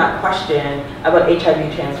asking that question about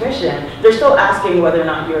HIV transmission. They're still asking whether or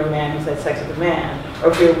not you're a man who's had sex with a man,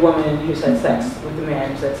 or if you're a woman who's had sex with a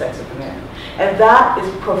man who's had sex with a man. And that is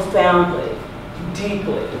profoundly,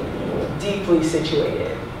 deeply, deeply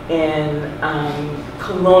situated in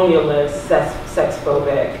colonialist,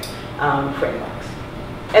 sex-phobic frameworks.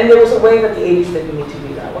 And there was a way that the 80s didn't need to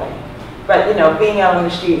be that way. But you know, being out on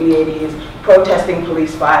the street in the 80s, protesting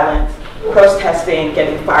police violence, protesting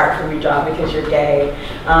getting fired from your job because you're gay,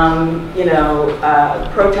 you know,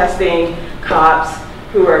 protesting cops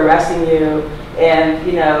who are arresting you, and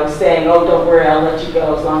you know, saying, "Oh, don't worry, I'll let you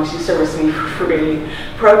go as long as you service me for free."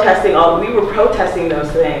 Protesting we were protesting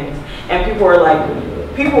those things, and people were like,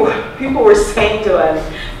 people were saying to us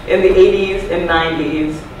in the 80s and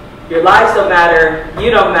 90s, "Your lives don't matter,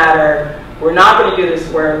 you don't matter. We're not going to do this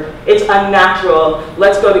work. It's unnatural.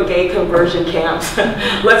 Let's go to gay conversion camps.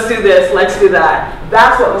 Let's do this. Let's do that."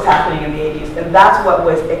 That's what was happening in the 80s, and that's what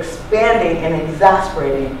was expanding and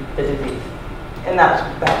exasperating the disease. And that's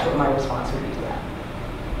what my response would be to that.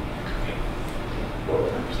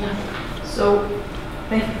 So,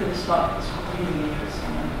 thank you for this talk. It's really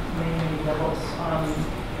interesting on many levels.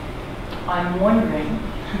 I'm wondering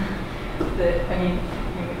that, I mean,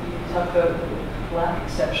 you talk about Black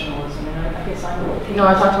exceptionalism, and I guess I'm... No,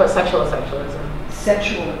 I talked about sexual exceptionalism.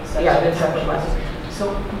 Sexual exceptionalism. Yeah, it's exceptionalism.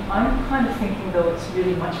 So I'm kind of thinking, though, it's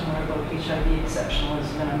really much more about HIV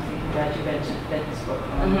exceptionalism, and I'm thinking that you read this book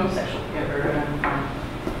on sexual on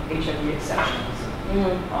HIV exceptionalism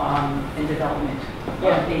and development.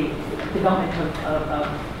 Yeah. The development of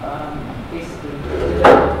basically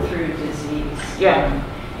development through disease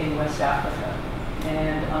in West Africa.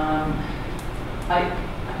 And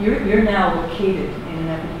you're now located in an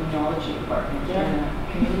epidemiology department, in a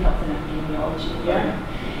community health and epidemiology department.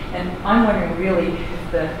 And I'm wondering really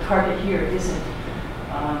if the target here isn't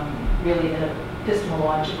really an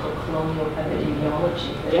epistemological colonial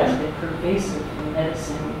epidemiology that has been pervasive in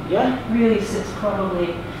medicine. Really since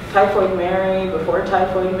probably... Typhoid Mary, before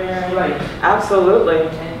Typhoid Mary. Right. Absolutely.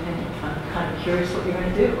 And I'm kind of curious what you're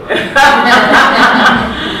going to do.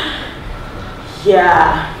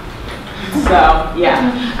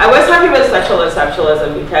 I was talking about sexual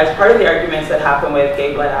exceptionalism because part of the arguments that happen with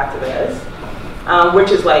gay blood activists,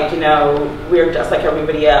 which is like, you know, we're just like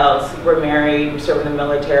everybody else. We're married, we serve in the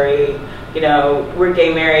military, you know, we're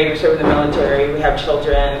gay married, we serve in the military, we have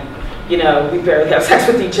children, you know, we barely have sex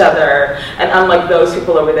with each other. And unlike those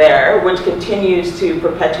people over there, which continues to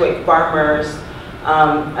perpetuate farmers'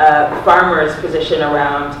 position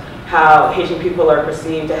around how Haitian people are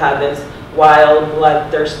perceived to have this wild,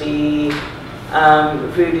 bloodthirsty,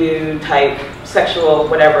 voodoo type sexual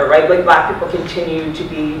whatever, right? Like Black people continue to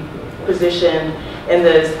be positioned in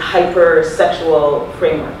this hyper-sexual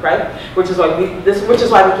framework, right? Which is why we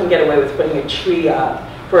can get away with putting a tree up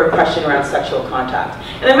for a question around sexual contact.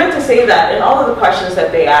 And I meant to say that in all of the questions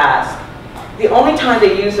that they ask, the only time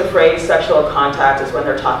they use the phrase sexual contact is when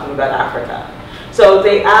they're talking about Africa. So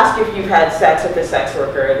they ask if you've had sex with a sex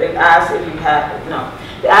worker. They ask if you've had,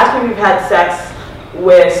 they ask if you've had sex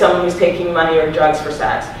with someone who's taking money or drugs for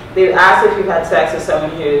sex. They've asked if you've had sex with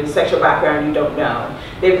someone whose sexual background you don't know.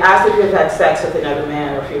 They've asked if you've had sex with another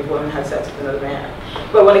man or if your woman had sex with another man.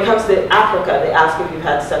 But when it comes to Africa, they ask if you've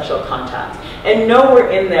had sexual contact. And nowhere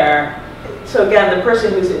in there, so again, the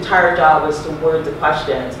person whose entire job was to word the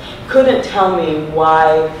questions couldn't tell me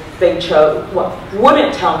why they chose,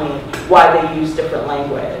 wouldn't tell me why they used different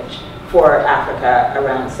language for Africa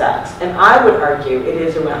around sex. And I would argue it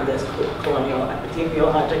is around this colonial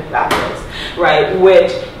epidemiologic practice, right,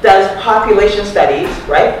 which does population studies,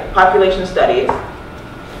 right? Population studies.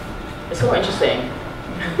 It's so interesting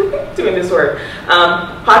doing this work.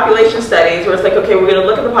 Population studies, where it's like, okay, we're going to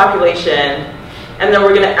look at the population, and then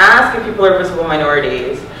we're going to ask if people are visible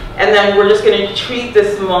minorities, and then we're just going to treat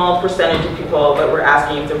this small percentage of people, but we're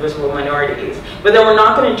asking if they're visible minorities. But then we're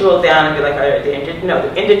not going to drill down and be like, are the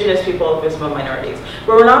indigenous people visible minorities?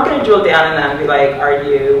 But we're not going to drill down on that and be like, are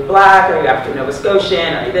you black? Are you African Nova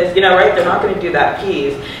Scotian? Are you this? You know, right? They're not going to do that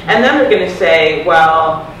piece. And then they're going to say,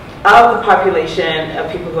 well, of the population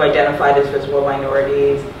of people who identified as visible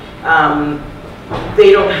minorities,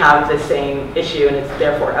 they don't have the same issue, and it's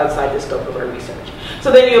therefore outside the scope of our research.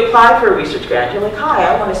 So then you apply for a research grant. You're like, hi,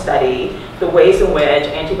 I want to study the ways in which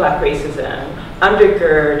anti-black racism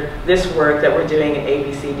undergird this work that we're doing in A,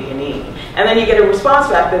 B, C, D, and E. And then you get a response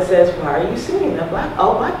back that says, why are you assuming that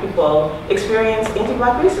all black people experience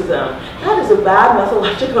anti-black racism? That is a bad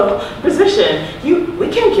methodological position. We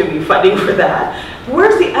can't give you funding for that.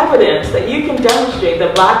 Where's the evidence that you can demonstrate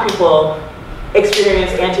that black people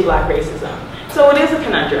experience anti-black racism? So it is a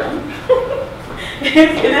conundrum.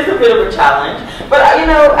 It is a bit of a challenge. But you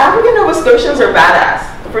know, African Nova Scotians are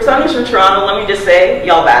badass. For someone who's from Toronto, let me just say,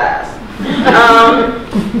 y'all badass.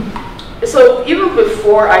 So even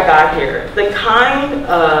before I got here, the kind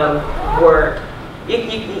of work,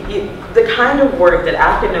 the kind of work that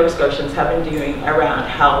African Nova Scotians have been doing around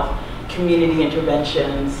health, community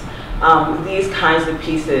interventions, these kinds of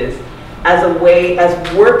pieces, as a way, as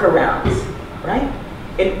workarounds, right?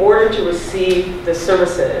 In order to receive the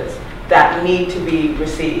services that need to be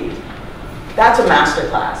received. That's a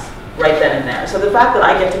masterclass right then and there. So the fact that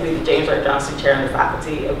I get to be the James R. Johnston Chair in the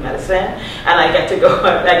Faculty of Medicine, and I get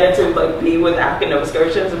to like be with African Nova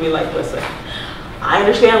Scotians and be like, listen, I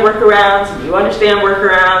understand workarounds, you understand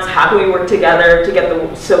workarounds, how can we work together to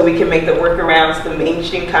get so we can make the workarounds the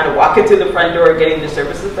mainstream, kind of walk into the front door getting the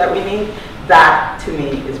services that we need? That to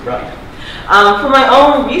me is brilliant. For my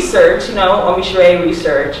own research, you know, Omisoore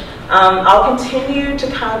research, I'll continue to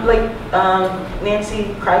kind of like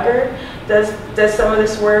Nancy Krieger does some of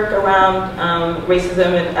this work around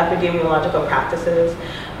racism and epidemiological practices.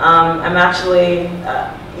 I'm actually,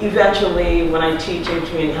 eventually, when I teach in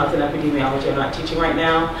community health and epidemiology, I'm not teaching right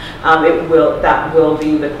now, that will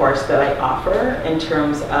be the course that I offer in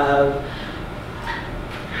terms of,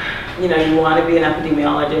 you know, you want to be an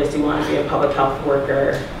epidemiologist, you want to be a public health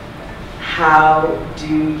worker. How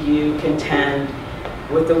do you contend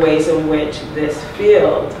with the ways in which this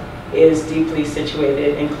field is deeply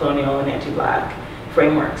situated in colonial and anti-black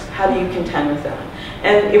frameworks? How do you contend with that?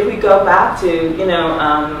 And if we go back to, you know,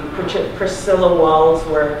 Priscilla Wall's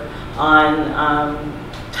work on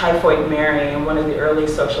Typhoid Mary in one of the early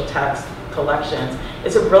social text collections,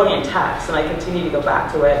 it's a brilliant text, and I continue to go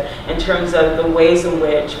back to it in terms of the ways in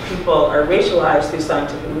which people are racialized through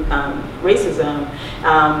scientific racism,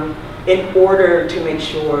 in order to make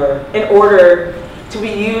sure, in order to be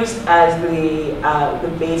used as the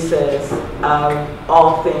basis of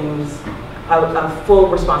all things, of full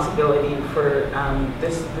responsibility for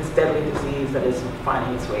this deadly disease that is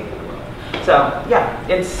finding its way through the world. So yeah,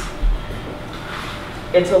 it's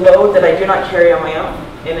a load that I do not carry on my own,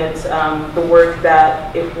 and it's the work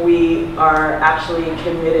that if we are actually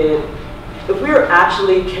committed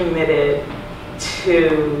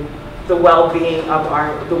to the well-being of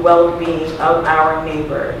our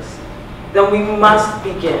neighbors, then we must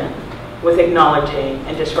begin with acknowledging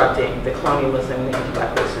and disrupting the colonialism and the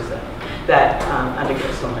anti-black racism that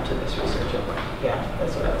undergoes so much of this research work. Yeah,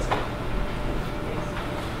 that's what I was saying.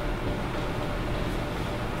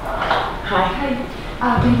 Hi.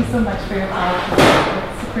 Hi. Thank you so much for your talk.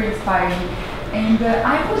 It's super inspiring. And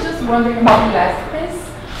I was just wondering about the last piece,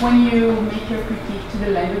 when you make your critique to the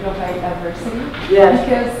language of diversity. Yes.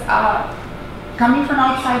 Because coming from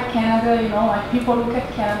outside Canada, you know, like people look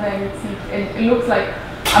at Canada and it looks like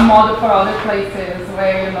a model for other places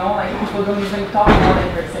where, you know, like people don't even talk about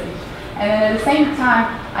diversity. And at the same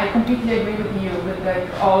time, I completely agree with you with like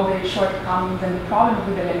all the shortcomings and the problems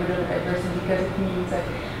with the language of diversity, because it means that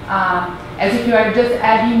as if you are just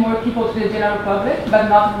adding more people to the general public, but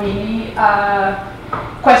not really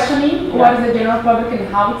questioning what is the general public and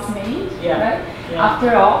how it's made, right? Yeah.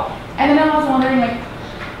 After all. And then I was wondering, like,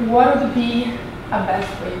 what would be a best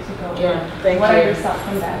way to go? Yeah, thank you. What are your thoughts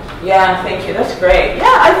on that? Yeah, thank you. That's great.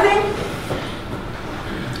 Yeah, I think,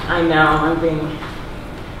 I know,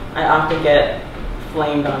 I often get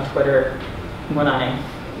flamed on Twitter when I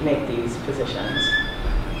make these positions.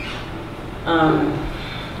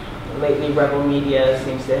 lately Rebel Media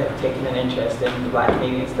seems to have taken an interest in the Black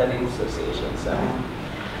Canadian Studies Association. So,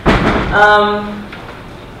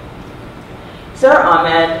 Sarah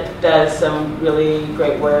Ahmed does some really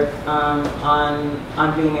great work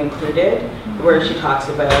on being included, where she talks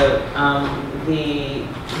about the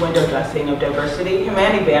window dressing of diversity.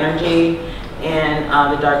 Himani Banerjee and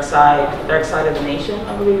the Dark Side of the Nation,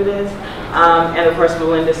 I believe it is, and of course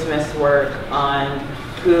Melinda Smith's work on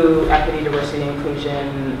who equity, diversity, and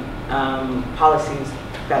inclusion policies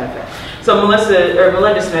benefit. So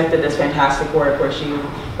Melinda Smith did this fantastic work where she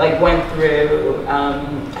went through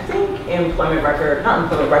I think not employment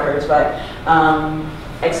records, but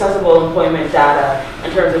accessible employment data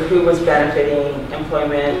in terms of who was benefiting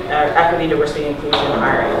employment, equity, diversity, inclusion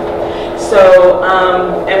hiring. So,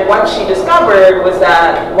 and what she discovered was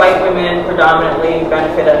that white women predominantly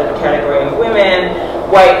benefit under the category of women,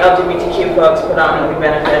 white LGBTQ folks predominantly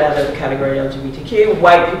benefit under the category LGBTQ,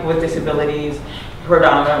 white people with disabilities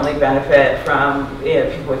predominantly benefit from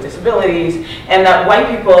people with disabilities, and that white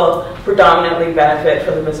people predominantly benefit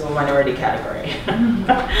from the visible minority category.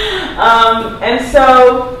 And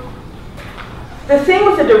so the thing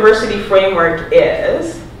with the diversity framework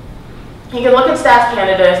is, you can look at Stats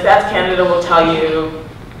Canada. Stats Canada will tell you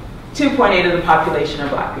 2.8 of the population are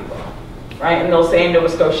Black people, right? And they'll say in Nova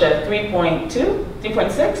Scotia 3.2,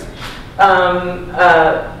 3.6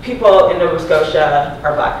 people in Nova Scotia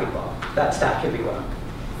are Black people. That stat could be wrong.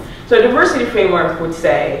 So a diversity framework would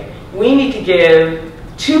say we need to give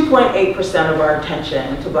 2.8% of our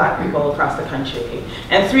attention to Black people across the country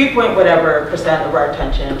and 3.whatever% of our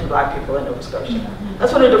attention to Black people in Nova Scotia.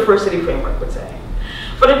 That's what a diversity framework would say.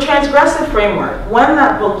 But a transgressive framework, one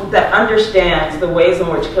that understands the ways in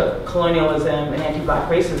which colonialism and anti-Black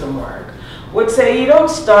racism work, would say you don't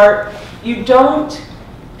start with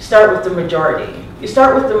the majority. You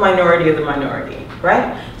start with the minority of the minority,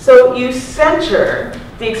 right? So you center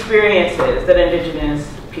the experiences that Indigenous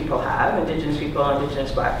people have, Indigenous people,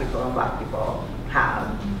 Indigenous Black people, and Black people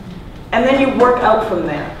have. And then you work out from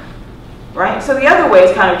there, right? So the other way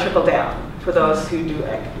is kind of trickle down for those who do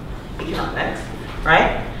economics,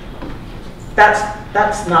 right?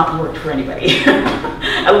 That's not worked for anybody,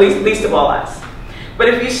 at least of all us. But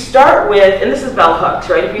if you start with, and this is bell hooks,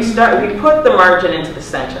 right? If you put the margin into the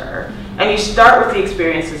center, and you start with the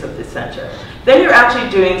experiences of the center, then you're actually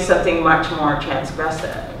doing something much more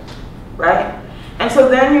transgressive, right? And so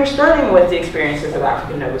then you're starting with the experiences of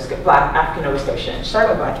African Nova Scotians, start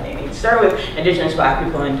with Black Canadians, start with Indigenous Black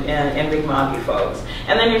people and Mi'kmaq folks.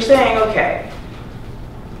 And then you're saying, okay,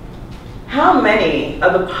 how many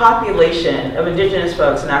of the population of Indigenous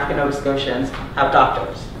folks and African Nova Scotians have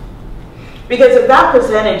doctors? Because if that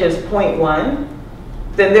percentage is 0.1,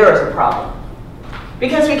 then there is a problem.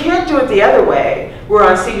 Because we can't do it the other way. We're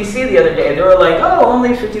on CBC the other day. They were like, oh,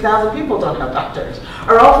 only 50,000 people don't have doctors.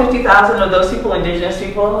 Are all 50,000 of those people Indigenous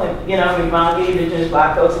people, Mi'kmaq, Indigenous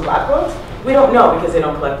Black folks and Black folks? We don't know because they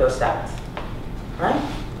don't collect those stats, right?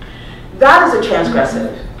 That is a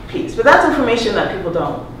transgressive piece, but that's information that people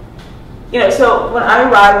don't. So when I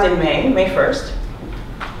arrived in May 1st,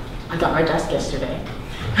 I got my desk yesterday.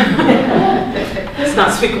 Let's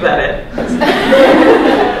not speak about it.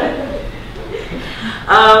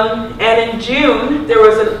 And in June, there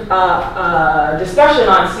was a discussion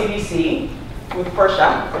on CBC with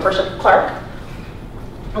Portia Clark,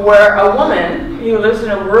 where a woman who lives in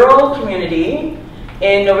a rural community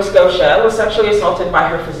in Nova Scotia was sexually assaulted by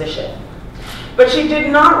her physician. But she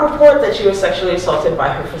did not report that she was sexually assaulted by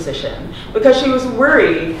her physician because she was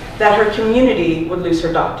worried that her community would lose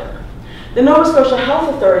her doctor. The Nova Scotia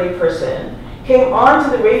Health Authority person came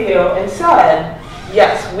onto the radio and said,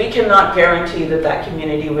 yes, we cannot guarantee that that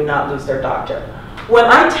community would not lose their doctor. When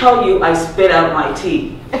I tell you I spit out my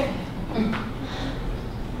tea,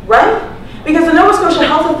 right? Because the Nova Scotia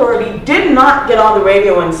Health Authority did not get on the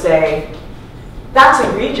radio and say, that's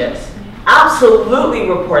egregious. Absolutely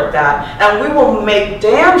report that, and we will make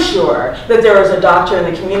damn sure that there is a doctor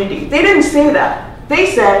in the community. They didn't say that.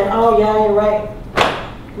 They said, oh yeah, you're right.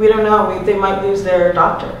 We don't know, they might lose their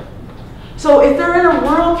doctor. So if they're in a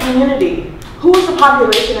rural community, who is the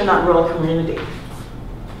population in that rural community?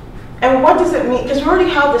 And what does it mean? Because we already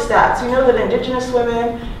have the stats. We know that Indigenous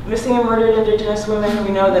women, missing and murdered Indigenous women,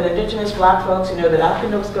 we know that Indigenous Black folks, we know that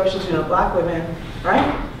African Nova Scotians, we know Black women,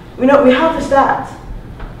 right? We have the stats.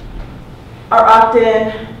 Are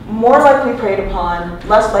often more likely preyed upon,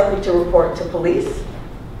 less likely to report to police,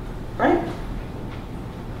 right?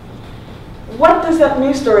 What does that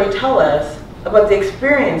news story tell us about the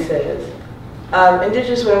experiences of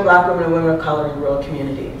Indigenous women, Black women, and women of color in rural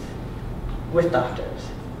communities with doctors?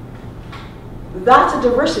 That's a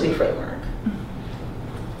diversity framework.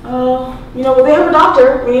 well, they have a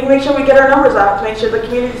doctor. We need to make sure we get our numbers out to make sure the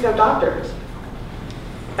communities have doctors.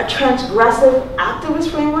 A transgressive activist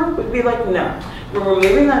framework would be like, no, we're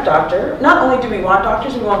removing that doctor. Not only do we want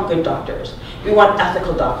doctors, we want good doctors. We want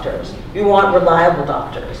ethical doctors. We want reliable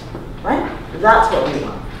doctors, right? That's what we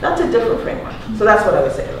want. That's a different framework. So that's what I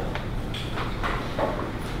would say to that.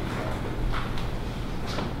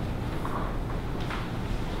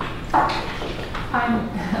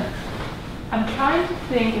 I'm trying to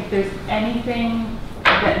think if there's anything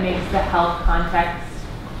that makes the health context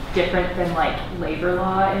different than like labor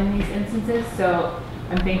law in these instances. So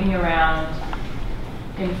I'm thinking around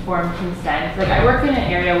informed consent. Like I work in an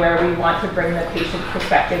area where we want to bring the patient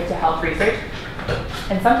perspective to health research.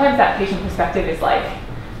 And sometimes that patient perspective is like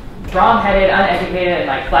wrong-headed, uneducated, and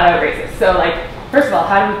like flat out racist. So like, first of all,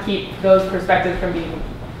 how do we keep those perspectives from being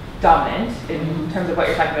dominant in terms of what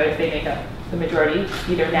you're talking about if they make up the majority,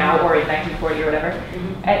 either now or in 1940 or whatever?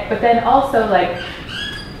 But then also like,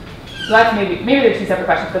 so that's maybe they're two separate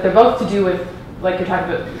questions, but they're both to do with, like you're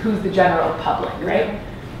talking about, who's the general public, right?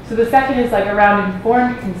 So the second is like around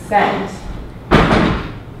informed consent.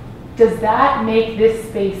 Does that make this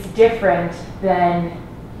space different than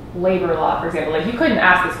labor law, for example? Like you couldn't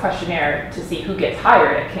ask this questionnaire to see who gets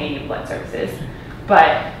hired at Canadian Blood Services,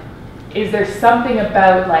 but is there something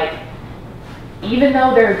about like, even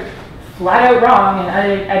though they're flat out wrong and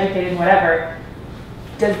uneducated and whatever,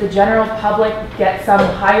 does the general public get some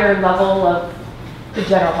higher level of,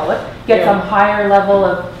 some higher level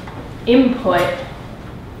of input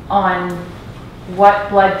on what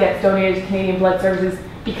blood gets donated to Canadian Blood Services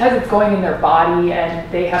because it's going in their body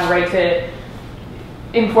and they have a right to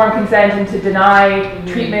informed consent and to deny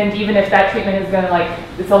treatment, even if that treatment is going to like,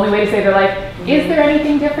 it's the only way to save their life. Is there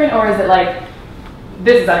anything different, or is it like,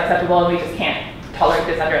 this is unacceptable and we just can't tolerate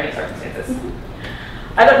this under any circumstances?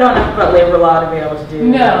 I don't know enough about labor law to be able to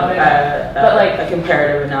do but like, a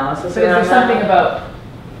comparative analysis. But is there something about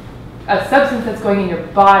a substance that's going in your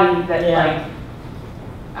body that like,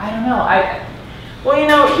 I don't know.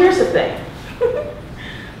 Well, here's the thing.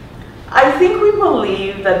 I think we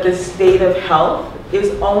believe that the state of health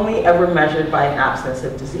is only ever measured by an absence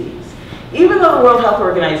of disease. Even though the World Health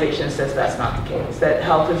Organization says that's not the case, that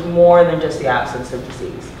health is more than just the absence of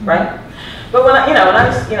disease, right? But when I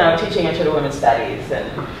was, teaching intro to women's studies and,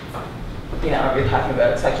 we're talking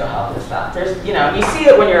about sexual health and stuff, there's, you see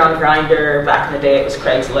it when you're on Grindr. Back in the day, it was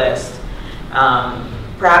Craigslist,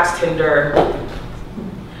 perhaps Tinder.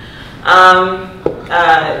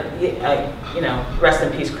 Rest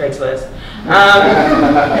in peace, Craigslist.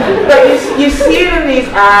 But you see it in these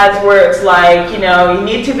ads where it's like, you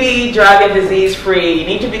need to be drug and disease free, you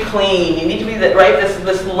need to be clean, you need to be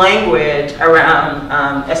this language around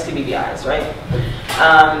STDs, right?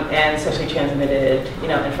 And sexually transmitted,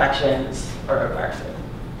 infections or viruses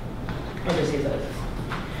or diseases.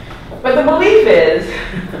 But the belief is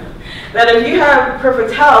that if you have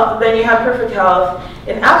perfect health, then you have perfect health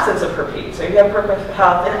in absence of herpes, or you have perfect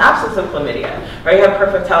health in absence of chlamydia, or you have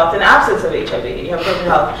perfect health in absence of HIV, you have perfect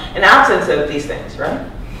health in absence of these things, right?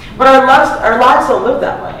 But our lives don't live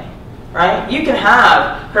that way, right? You can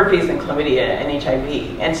have herpes and chlamydia and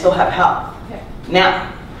HIV and still have health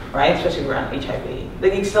now, right? Especially around HIV,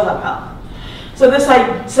 like you still have health. So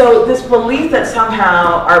this belief that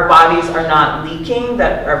somehow our bodies are not leaking,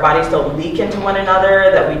 that our bodies don't leak into one another,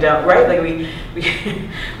 that we don't, right? Like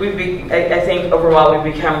I think overall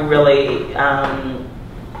we've become really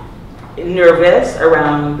nervous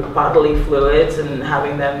around bodily fluids and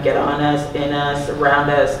having them get on us, in us, around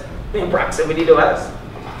us, in proximity to us.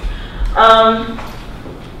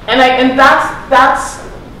 And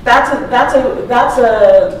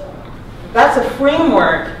that's a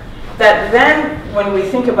framework that then, when we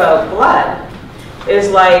think about blood, is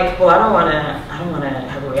like, well, I don't want to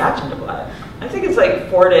have a reaction to blood. I think it's like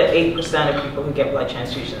 4 to 8% of people who get blood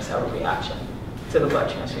transfusions have a reaction to the blood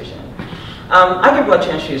transfusion. I get blood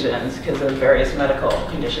transfusions because of various medical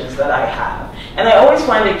conditions that I have. And I always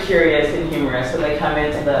find it curious and humorous when they come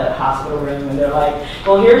into the hospital room and they're like,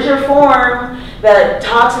 well, here's your form that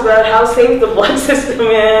talks about how safe the blood system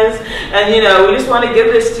is. And, we just want to give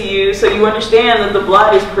this to you so you understand that the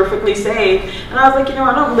blood is perfectly safe. And I was like,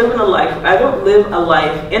 I don't live a life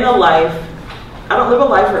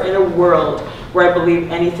or in a world where I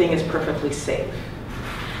believe anything is perfectly safe.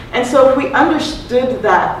 And so if we understood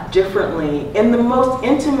that differently in the most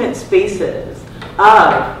intimate spaces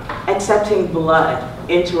of accepting blood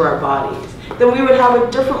into our bodies, then we would have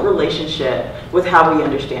a different relationship with how we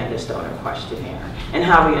understand this donor questionnaire and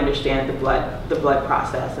how we understand the blood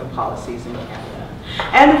process and policies in Canada.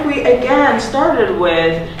 And if we, again, started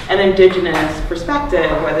with an indigenous perspective,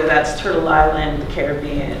 whether that's Turtle Island, the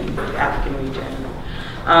Caribbean, the African region,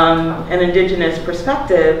 an indigenous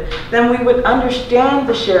perspective, then we would understand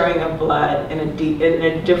the sharing of blood in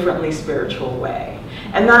a differently spiritual way.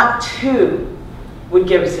 And that, too, would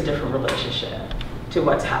give us a different relationship to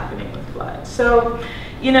what's happening with blood. So,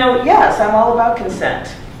 you know, yes, I'm all about consent.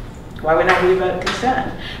 Why would I be about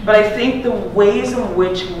consent? But I think the ways in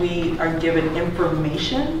which we are given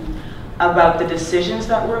information about the decisions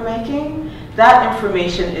that we're making, that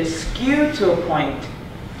information is skewed to a point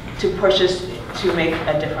to push us to make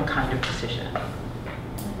a different kind of decision.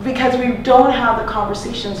 Because we don't have the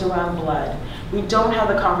conversations around blood. We don't have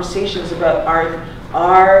the conversations about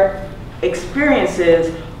our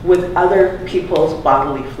experiences with other people's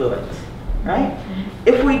bodily fluids, right?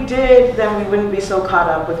 If we did, then we wouldn't be so caught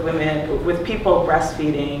up with people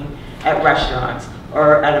breastfeeding at restaurants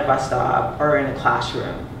or at a bus stop or in a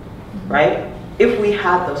classroom, right? If we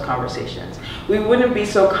had those conversations. We wouldn't be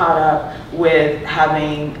so caught up with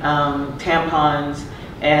having tampons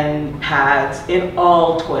and pads in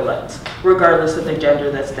all toilets, regardless of the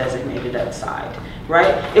gender that's designated outside,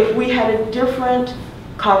 right? If we had a different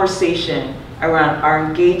conversation around our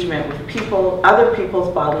engagement with people, other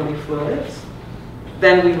people's bodily fluids,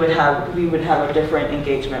 then we would have a different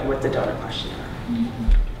engagement with the donor questionnaire.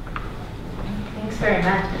 Thanks very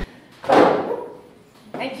much.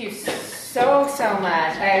 Thank you so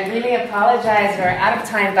much. I really apologize, we're out of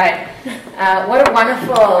time, but what a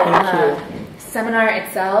wonderful seminar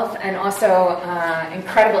itself, and also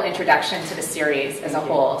incredible introduction to the series as a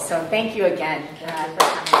whole. So thank you again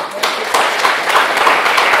for coming.